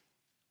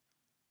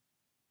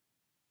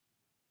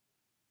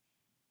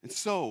 And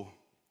so,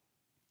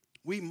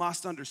 we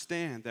must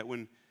understand that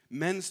when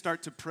men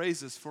start to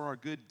praise us for our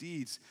good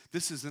deeds,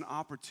 this is an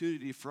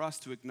opportunity for us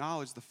to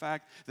acknowledge the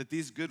fact that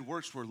these good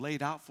works were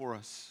laid out for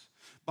us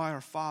by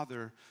our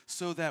Father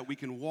so that we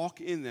can walk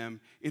in them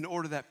in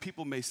order that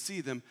people may see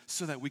them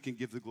so that we can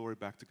give the glory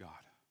back to God.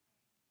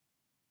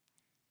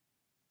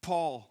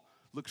 Paul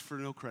looked for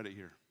no credit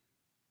here.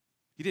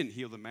 He didn't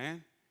heal the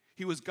man.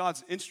 He was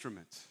God's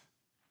instrument.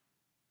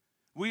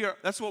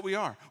 That's what we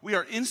are. We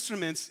are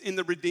instruments in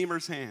the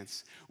Redeemer's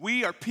hands.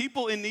 We are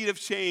people in need of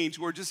change.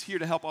 We're just here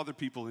to help other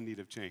people in need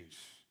of change.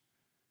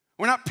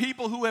 We're not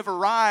people who have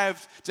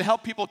arrived to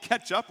help people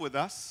catch up with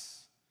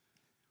us.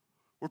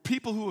 We're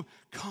people who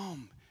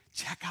come,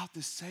 check out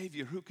this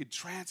Savior who could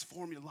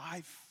transform your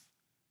life.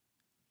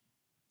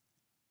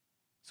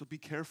 So be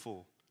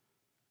careful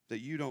that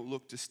you don't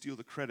look to steal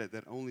the credit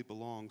that only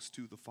belongs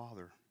to the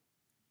Father.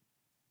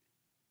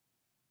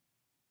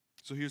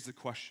 So here's the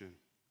question.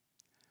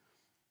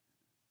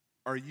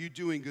 Are you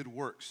doing good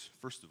works,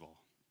 first of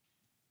all?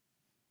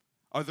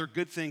 Are there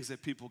good things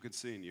that people can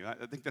see in you?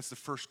 I think that's the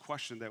first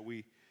question that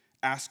we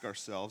ask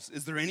ourselves.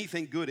 Is there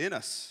anything good in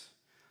us?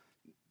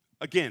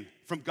 Again,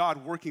 from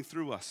God working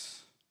through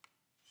us.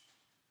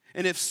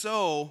 And if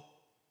so,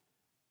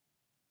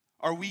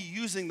 are we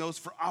using those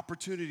for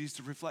opportunities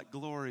to reflect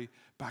glory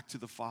back to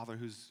the Father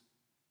who's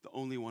the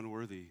only one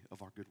worthy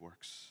of our good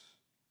works?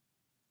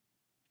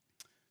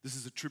 This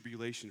is a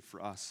tribulation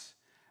for us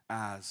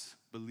as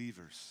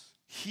believers.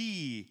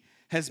 He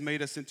has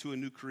made us into a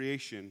new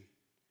creation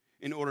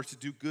in order to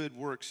do good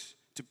works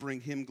to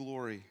bring him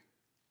glory.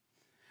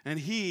 And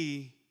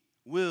he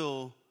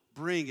will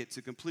bring it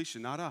to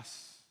completion, not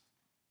us.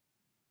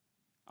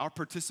 Our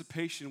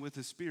participation with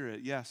his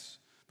Spirit, yes,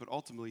 but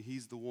ultimately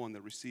he's the one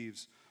that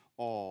receives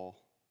all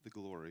the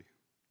glory.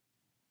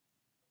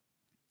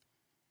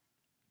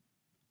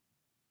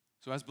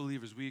 So as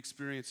believers, we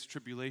experience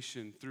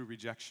tribulation through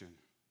rejection.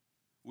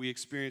 We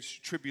experience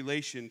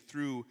tribulation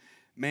through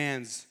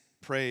man's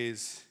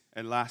praise.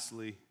 And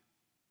lastly,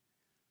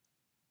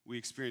 we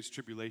experience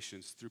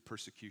tribulations through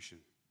persecution.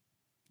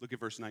 Look at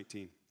verse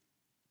 19.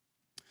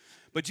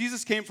 But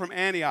Jesus came from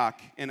Antioch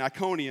and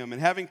Iconium,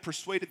 and having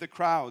persuaded the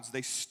crowds,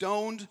 they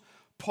stoned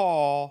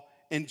Paul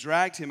and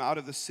dragged him out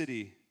of the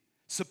city,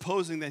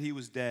 supposing that he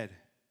was dead.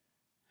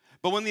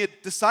 But when the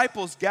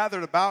disciples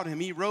gathered about him,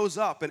 he rose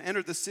up and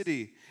entered the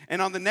city.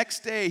 And on the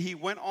next day, he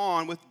went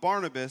on with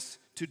Barnabas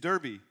to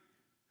Derbe.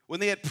 When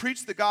they had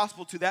preached the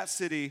gospel to that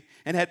city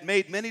and had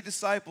made many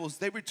disciples,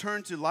 they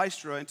returned to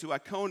Lystra and to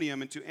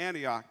Iconium and to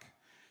Antioch,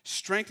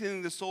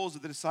 strengthening the souls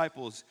of the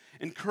disciples,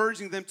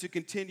 encouraging them to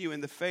continue in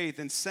the faith,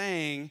 and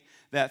saying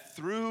that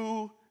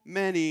through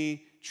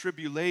many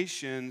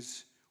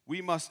tribulations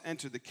we must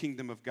enter the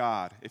kingdom of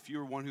God. If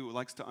you're one who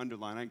likes to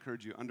underline, I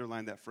encourage you to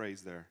underline that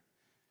phrase there.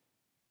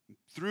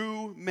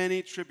 Through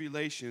many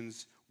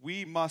tribulations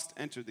we must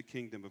enter the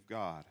kingdom of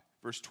God.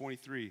 Verse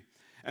 23.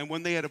 And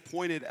when they had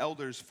appointed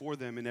elders for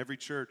them in every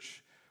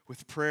church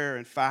with prayer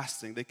and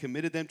fasting, they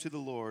committed them to the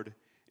Lord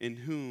in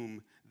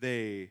whom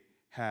they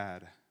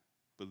had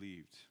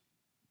believed.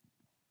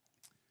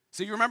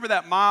 So you remember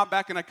that mob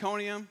back in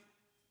Iconium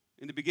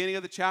in the beginning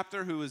of the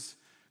chapter who was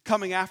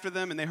coming after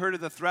them, and they heard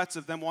of the threats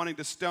of them wanting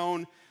to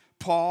stone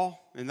Paul,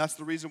 and that's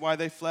the reason why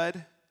they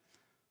fled?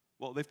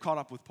 Well, they've caught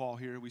up with Paul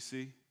here, we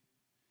see.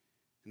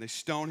 And they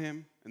stone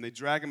him, and they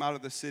drag him out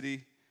of the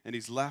city, and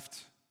he's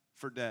left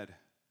for dead.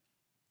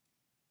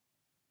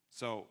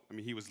 So,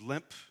 he was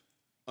limp,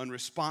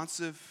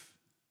 unresponsive.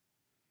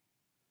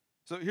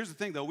 So here's the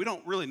thing, though. We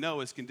don't really know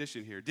his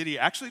condition here. Did he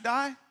actually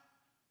die?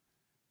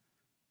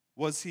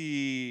 Was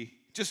he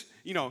just,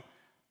 you've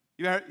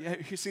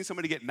seen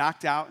somebody get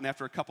knocked out, and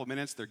after a couple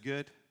minutes, they're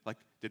good? Like,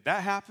 did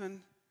that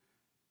happen?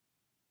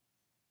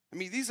 I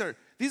mean, these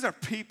are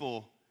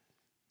people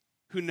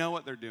who know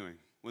what they're doing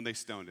when they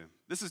stoned him.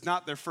 This is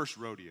not their first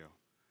rodeo.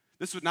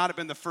 This would not have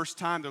been the first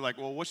time they're like,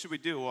 well, what should we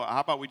do? Well, how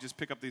about we just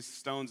pick up these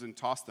stones and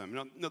toss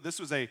them? No, this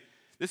was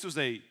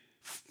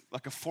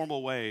like a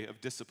formal way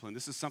of discipline.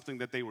 This is something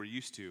that they were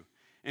used to.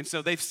 And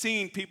so they've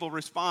seen people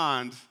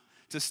respond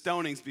to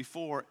stonings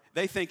before.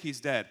 They think he's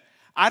dead.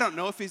 I don't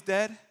know if he's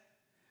dead,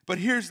 but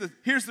here's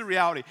the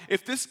reality.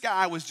 If this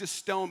guy was just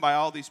stoned by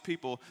all these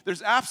people,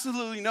 there's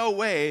absolutely no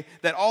way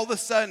that all of a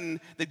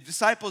sudden the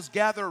disciples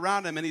gather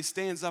around him and he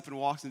stands up and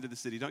walks into the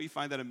city. Don't you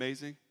find that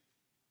amazing?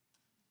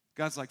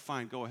 God's like,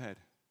 fine, go ahead.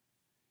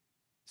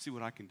 See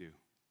what I can do.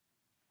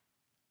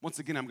 Once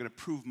again, I'm going to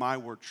prove my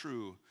word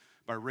true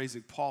by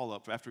raising Paul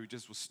up after he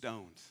just was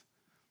stoned.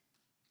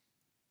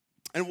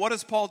 And what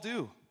does Paul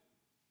do?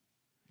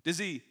 Does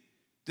he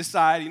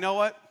decide, you know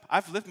what?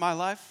 I've lived my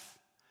life.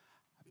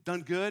 I've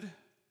done good.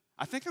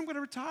 I think I'm going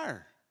to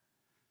retire.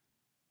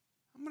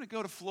 I'm going to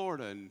go to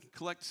Florida and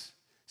collect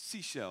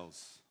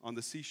seashells on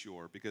the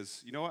seashore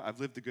because, you know what? I've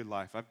lived a good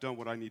life. I've done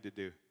what I need to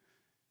do.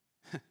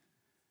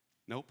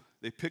 Nope.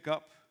 They pick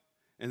up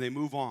and they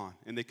move on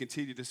and they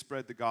continue to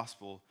spread the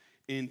gospel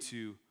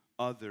into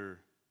other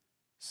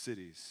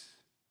cities.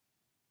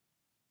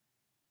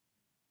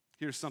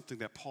 Here's something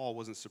that Paul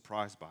wasn't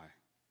surprised by: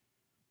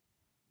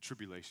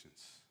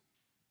 tribulations.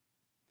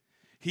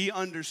 He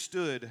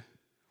understood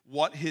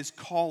what his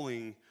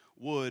calling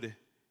would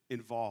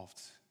involve.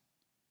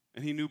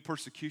 And he knew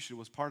persecution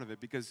was part of it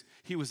because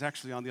he was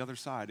actually on the other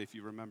side, if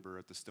you remember,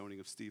 at the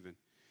stoning of Stephen.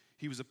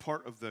 He was a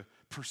part of the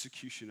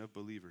persecution of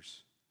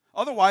believers.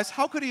 Otherwise,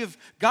 how could he have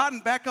gotten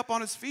back up on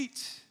his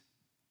feet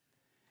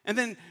and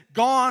then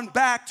gone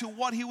back to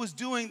what he was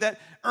doing that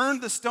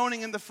earned the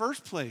stoning in the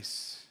first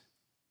place?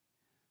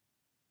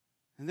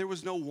 And there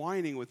was no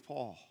whining with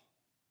Paul,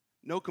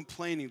 no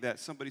complaining that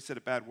somebody said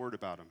a bad word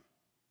about him,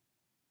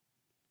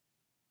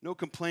 no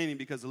complaining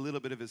because a little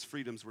bit of his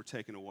freedoms were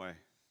taken away,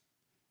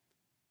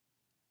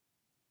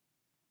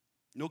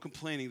 no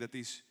complaining that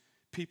these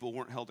people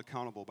weren't held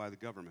accountable by the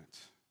government.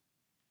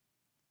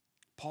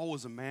 Paul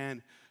was a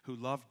man who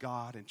loved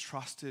God and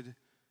trusted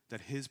that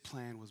his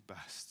plan was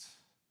best.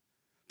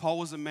 Paul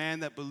was a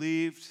man that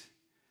believed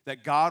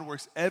that God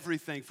works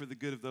everything for the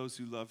good of those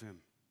who love him.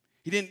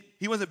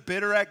 He wasn't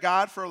bitter at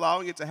God for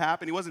allowing it to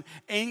happen. He wasn't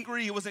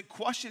angry. He wasn't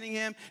questioning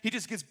him. He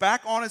just gets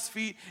back on his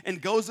feet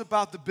and goes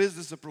about the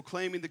business of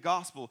proclaiming the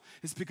gospel.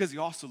 It's because he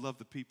also loved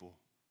the people.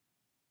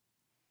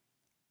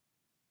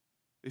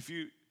 If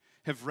you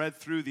have read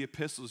through the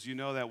epistles, you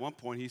know that at one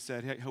point he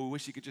said, hey, I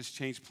wish he could just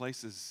change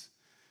places.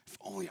 If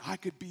only I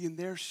could be in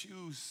their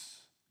shoes.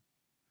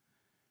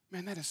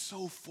 Man, that is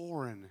so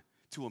foreign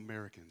to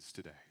Americans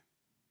today.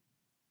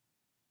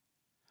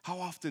 How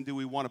often do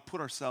we want to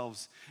put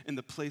ourselves in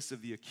the place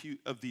of the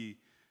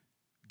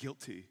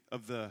guilty,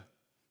 of the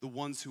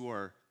ones who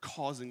are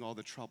causing all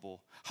the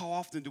trouble? How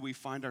often do we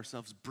find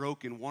ourselves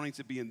broken, wanting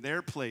to be in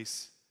their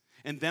place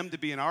and them to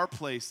be in our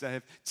place that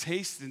have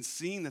tasted and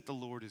seen that the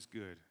Lord is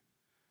good?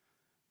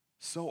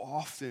 So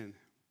often,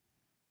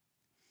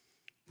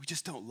 we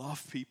just don't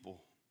love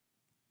people.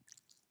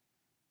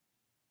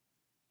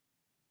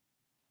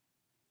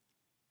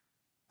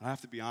 I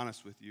have to be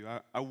honest with you.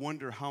 I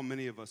wonder how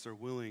many of us are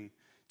willing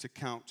to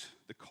count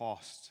the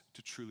cost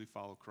to truly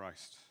follow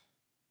Christ.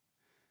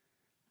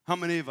 How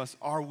many of us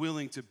are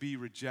willing to be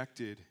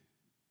rejected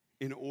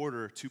in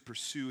order to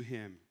pursue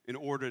him, in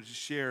order to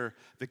share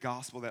the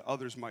gospel that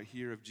others might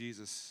hear of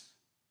Jesus?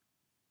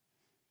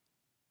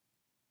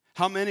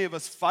 How many of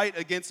us fight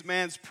against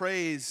man's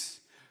praise,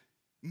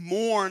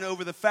 mourn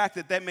over the fact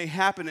that that may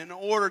happen in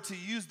order to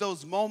use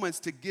those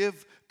moments to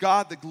give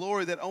God the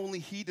glory that only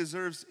he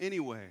deserves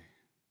anyway?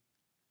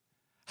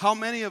 How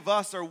many of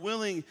us are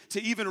willing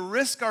to even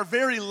risk our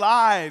very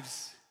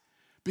lives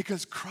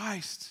because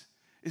Christ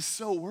is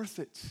so worth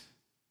it?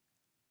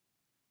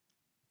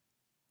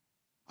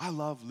 I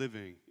love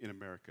living in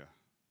America.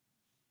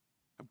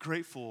 I'm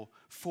grateful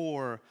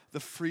for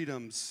the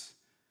freedoms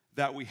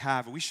that we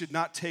have. We should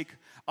not take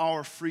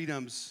our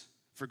freedoms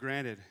for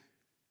granted.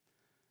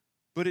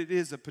 But it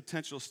is a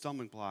potential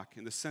stumbling block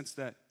in the sense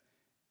that,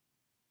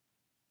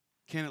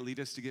 can it lead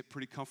us to get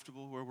pretty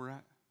comfortable where we're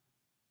at?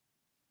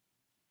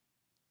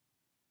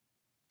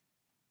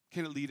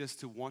 Can it lead us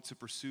to want to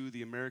pursue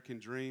the American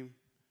dream,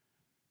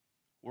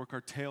 work our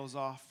tails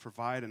off,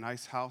 provide a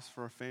nice house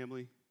for our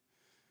family,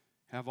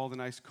 have all the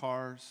nice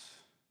cars,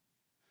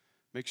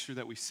 make sure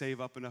that we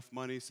save up enough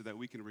money so that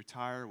we can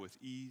retire with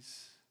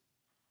ease?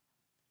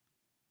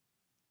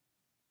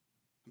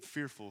 I'm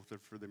fearful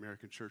for the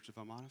American church, if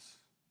I'm honest.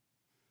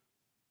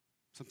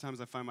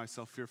 Sometimes I find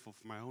myself fearful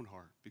for my own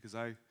heart because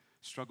I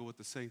struggle with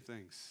the same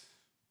things.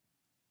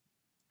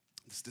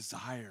 This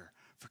desire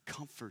for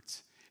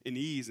comfort and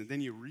ease, and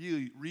then you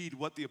really read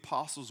what the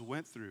apostles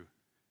went through.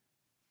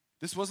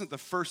 This wasn't the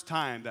first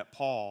time that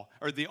Paul,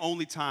 or the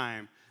only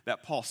time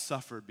that Paul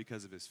suffered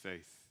because of his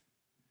faith.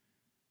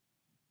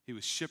 He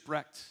was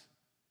shipwrecked,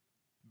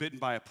 bitten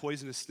by a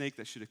poisonous snake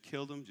that should have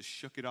killed him, just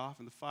shook it off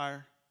in the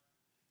fire.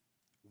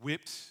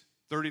 whipped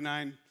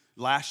 39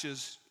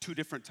 lashes 2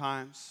 different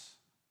times.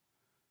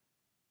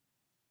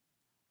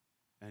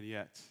 And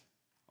yet,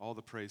 all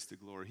the praise to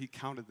glory. He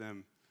counted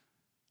them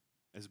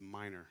as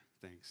minor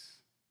things,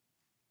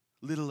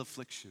 little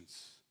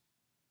afflictions.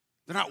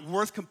 They're not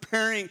worth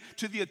comparing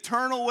to the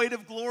eternal weight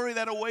of glory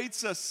that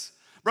awaits us.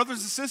 Brothers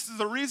and sisters,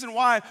 the reason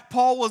why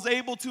Paul was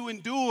able to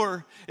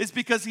endure is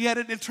because he had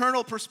an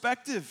eternal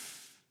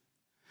perspective.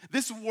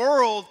 This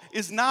world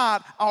is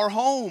not our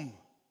home.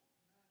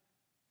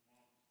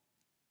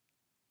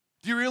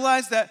 Do you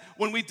realize that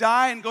when we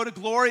die and go to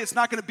glory, it's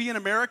not going to be in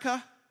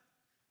America?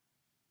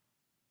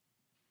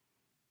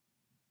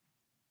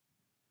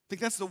 I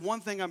think that's the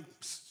one thing I'm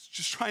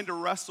just trying to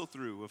wrestle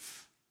through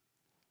of,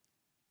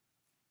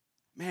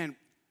 man,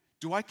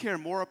 do I care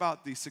more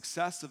about the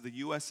success of the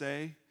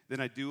USA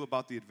than I do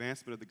about the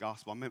advancement of the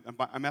gospel?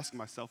 I'm asking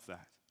myself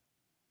that.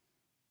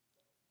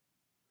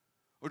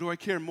 Or do I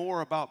care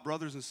more about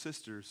brothers and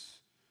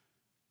sisters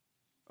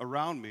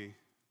around me,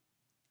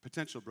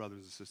 potential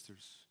brothers and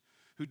sisters,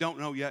 who don't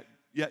know yet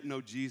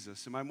know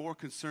Jesus? Am I more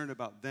concerned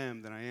about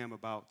them than I am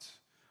about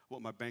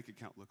what my bank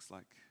account looks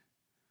like,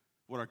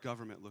 what our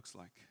government looks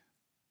like?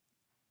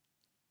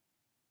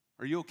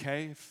 Are you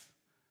okay if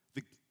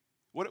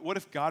what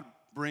if God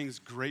brings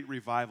great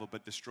revival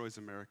but destroys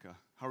America?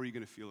 How are you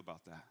going to feel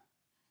about that?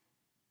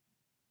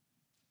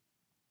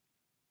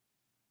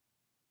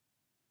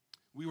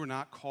 We were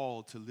not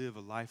called to live a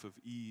life of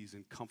ease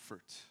and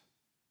comfort.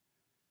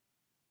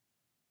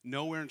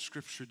 Nowhere in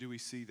Scripture do we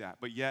see that.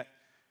 But yet,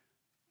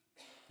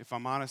 if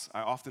I'm honest,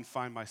 I often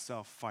find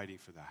myself fighting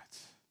for that.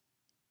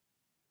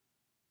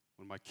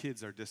 When my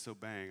kids are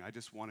disobeying, I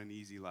just want an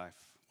easy life.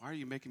 Why are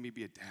you making me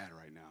be a dad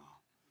right now?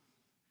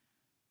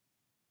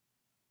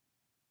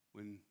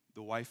 When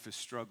the wife is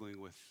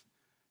struggling with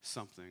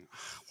something,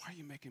 why are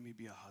you making me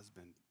be a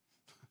husband?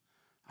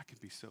 I can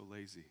be so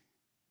lazy.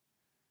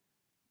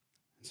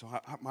 And so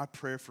my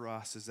prayer for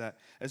us is that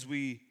as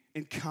we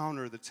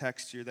encounter the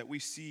text here, that we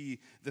see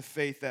the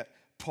faith that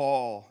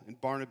Paul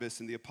and Barnabas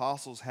and the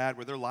apostles had,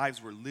 where their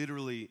lives were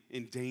literally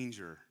in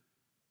danger,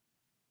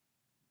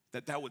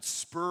 that would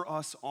spur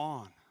us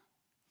on.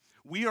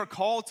 We are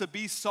called to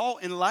be salt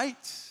and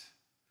light.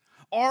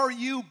 Are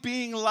you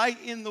being light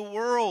in the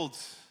world?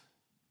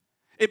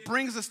 It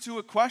brings us to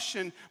a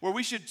question where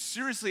we should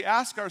seriously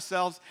ask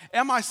ourselves,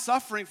 am I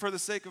suffering for the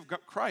sake of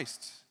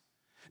Christ?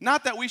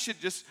 Not that we should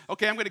just,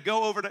 okay, I'm going to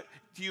go over to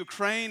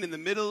Ukraine in the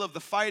middle of the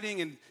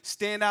fighting and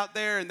stand out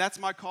there and that's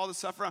my call to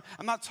suffer.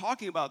 I'm not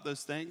talking about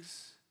those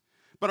things.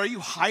 But are you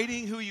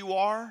hiding who you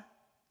are?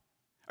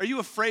 Are you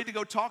afraid to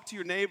go talk to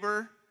your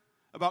neighbor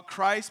about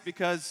Christ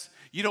because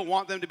you don't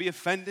want them to be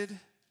offended?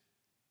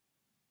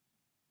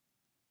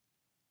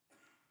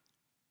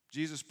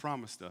 Jesus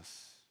promised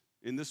us,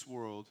 in this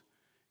world,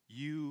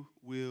 you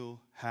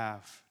will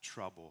have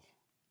trouble,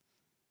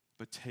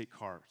 but take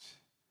heart.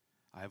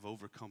 I have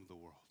overcome the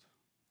world.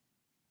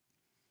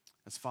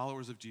 As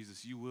followers of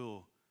Jesus, you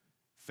will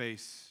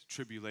face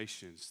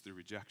tribulations through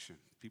rejection.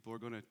 People are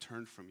going to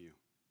turn from you.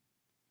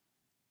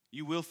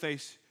 You will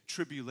face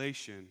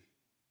tribulation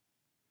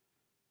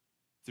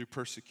through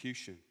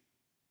persecution.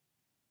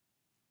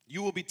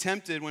 You will be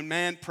tempted when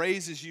man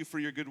praises you for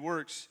your good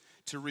works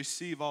to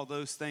receive all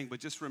those things. But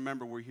just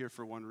remember, we're here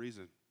for one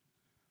reason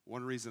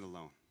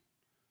alone,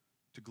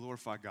 to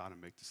glorify God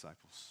and make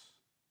disciples.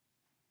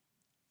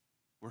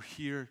 We're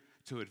here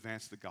to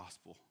advance the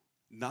gospel.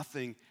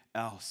 Nothing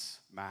else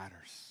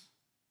matters.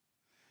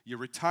 Your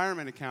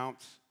retirement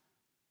account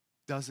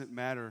doesn't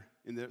matter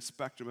in the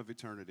spectrum of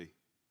eternity.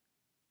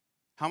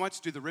 How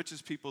much do the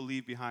richest people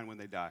leave behind when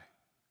they die?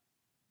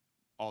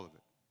 All of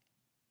it.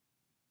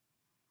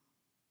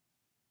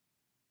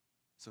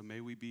 So may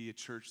we be a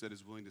church that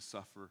is willing to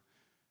suffer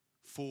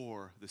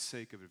for the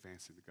sake of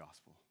advancing the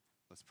gospel.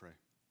 Let's pray.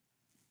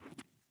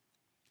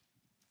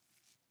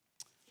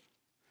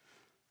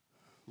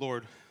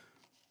 Lord,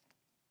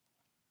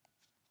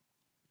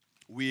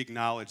 we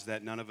acknowledge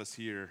that none of us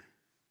here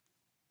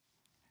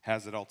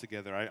has it all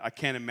together. I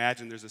can't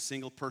imagine there's a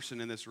single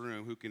person in this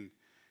room who can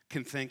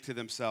think to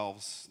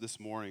themselves this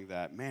morning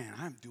that, man,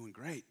 I'm doing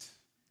great.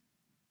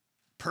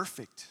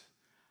 Perfect.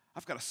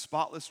 I've got a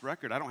spotless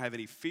record. I don't have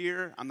any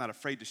fear. I'm not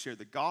afraid to share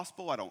the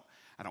gospel. I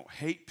don't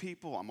hate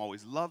people. I'm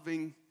always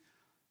loving.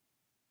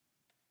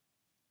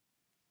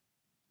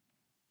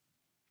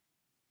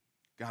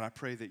 God, I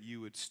pray that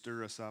you would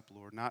stir us up,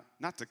 Lord,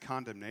 not to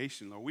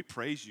condemnation, Lord. We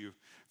praise you.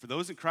 For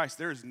those in Christ,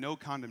 there is no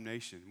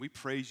condemnation. We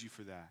praise you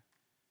for that.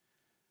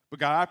 But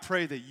God, I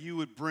pray that you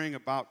would bring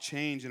about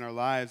change in our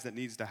lives that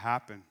needs to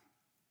happen.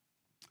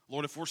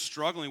 Lord, if we're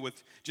struggling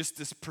with just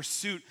this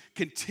pursuit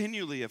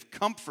continually of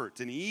comfort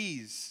and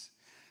ease,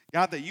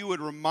 God, that you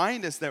would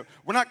remind us that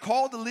we're not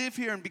called to live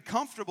here and be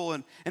comfortable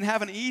and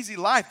have an easy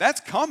life.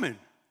 That's coming.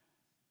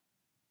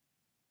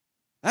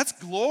 That's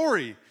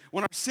glory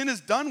when our sin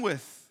is done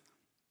with.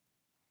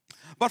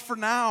 But for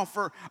now,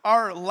 for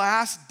our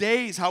last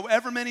days,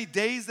 however many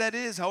days that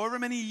is, however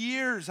many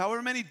years,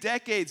 however many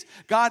decades,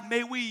 God,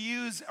 may we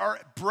use our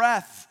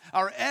breath,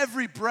 our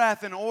every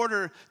breath, in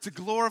order to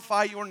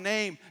glorify your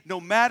name,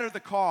 no matter the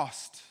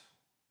cost.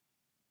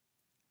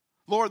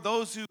 Lord,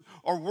 those who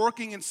are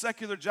working in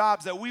secular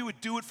jobs, that we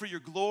would do it for your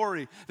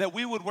glory, that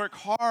we would work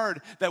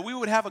hard, that we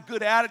would have a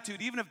good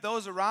attitude, even if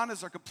those around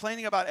us are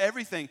complaining about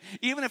everything,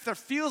 even if there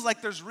feels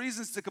like there's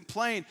reasons to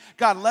complain.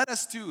 God, let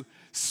us to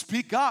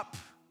speak up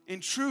in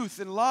truth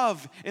and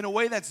love in a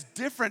way that's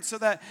different, so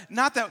that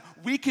not that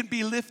we can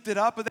be lifted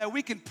up, but that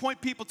we can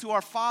point people to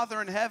our Father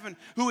in heaven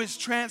who has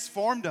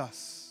transformed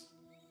us.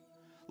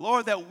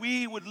 Lord, that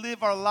we would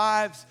live our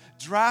lives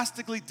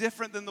drastically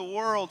different than the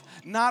world,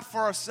 not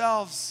for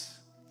ourselves,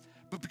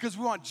 but because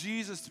we want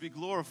Jesus to be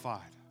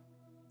glorified.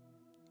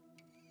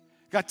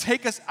 God,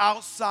 take us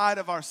outside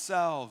of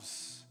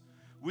ourselves.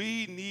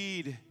 We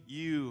need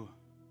you.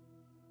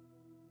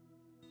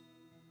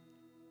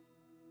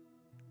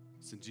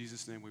 It's in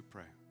Jesus' name we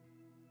pray.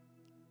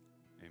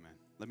 Amen.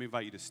 Let me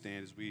invite you to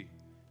stand as we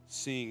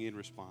sing in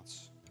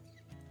response.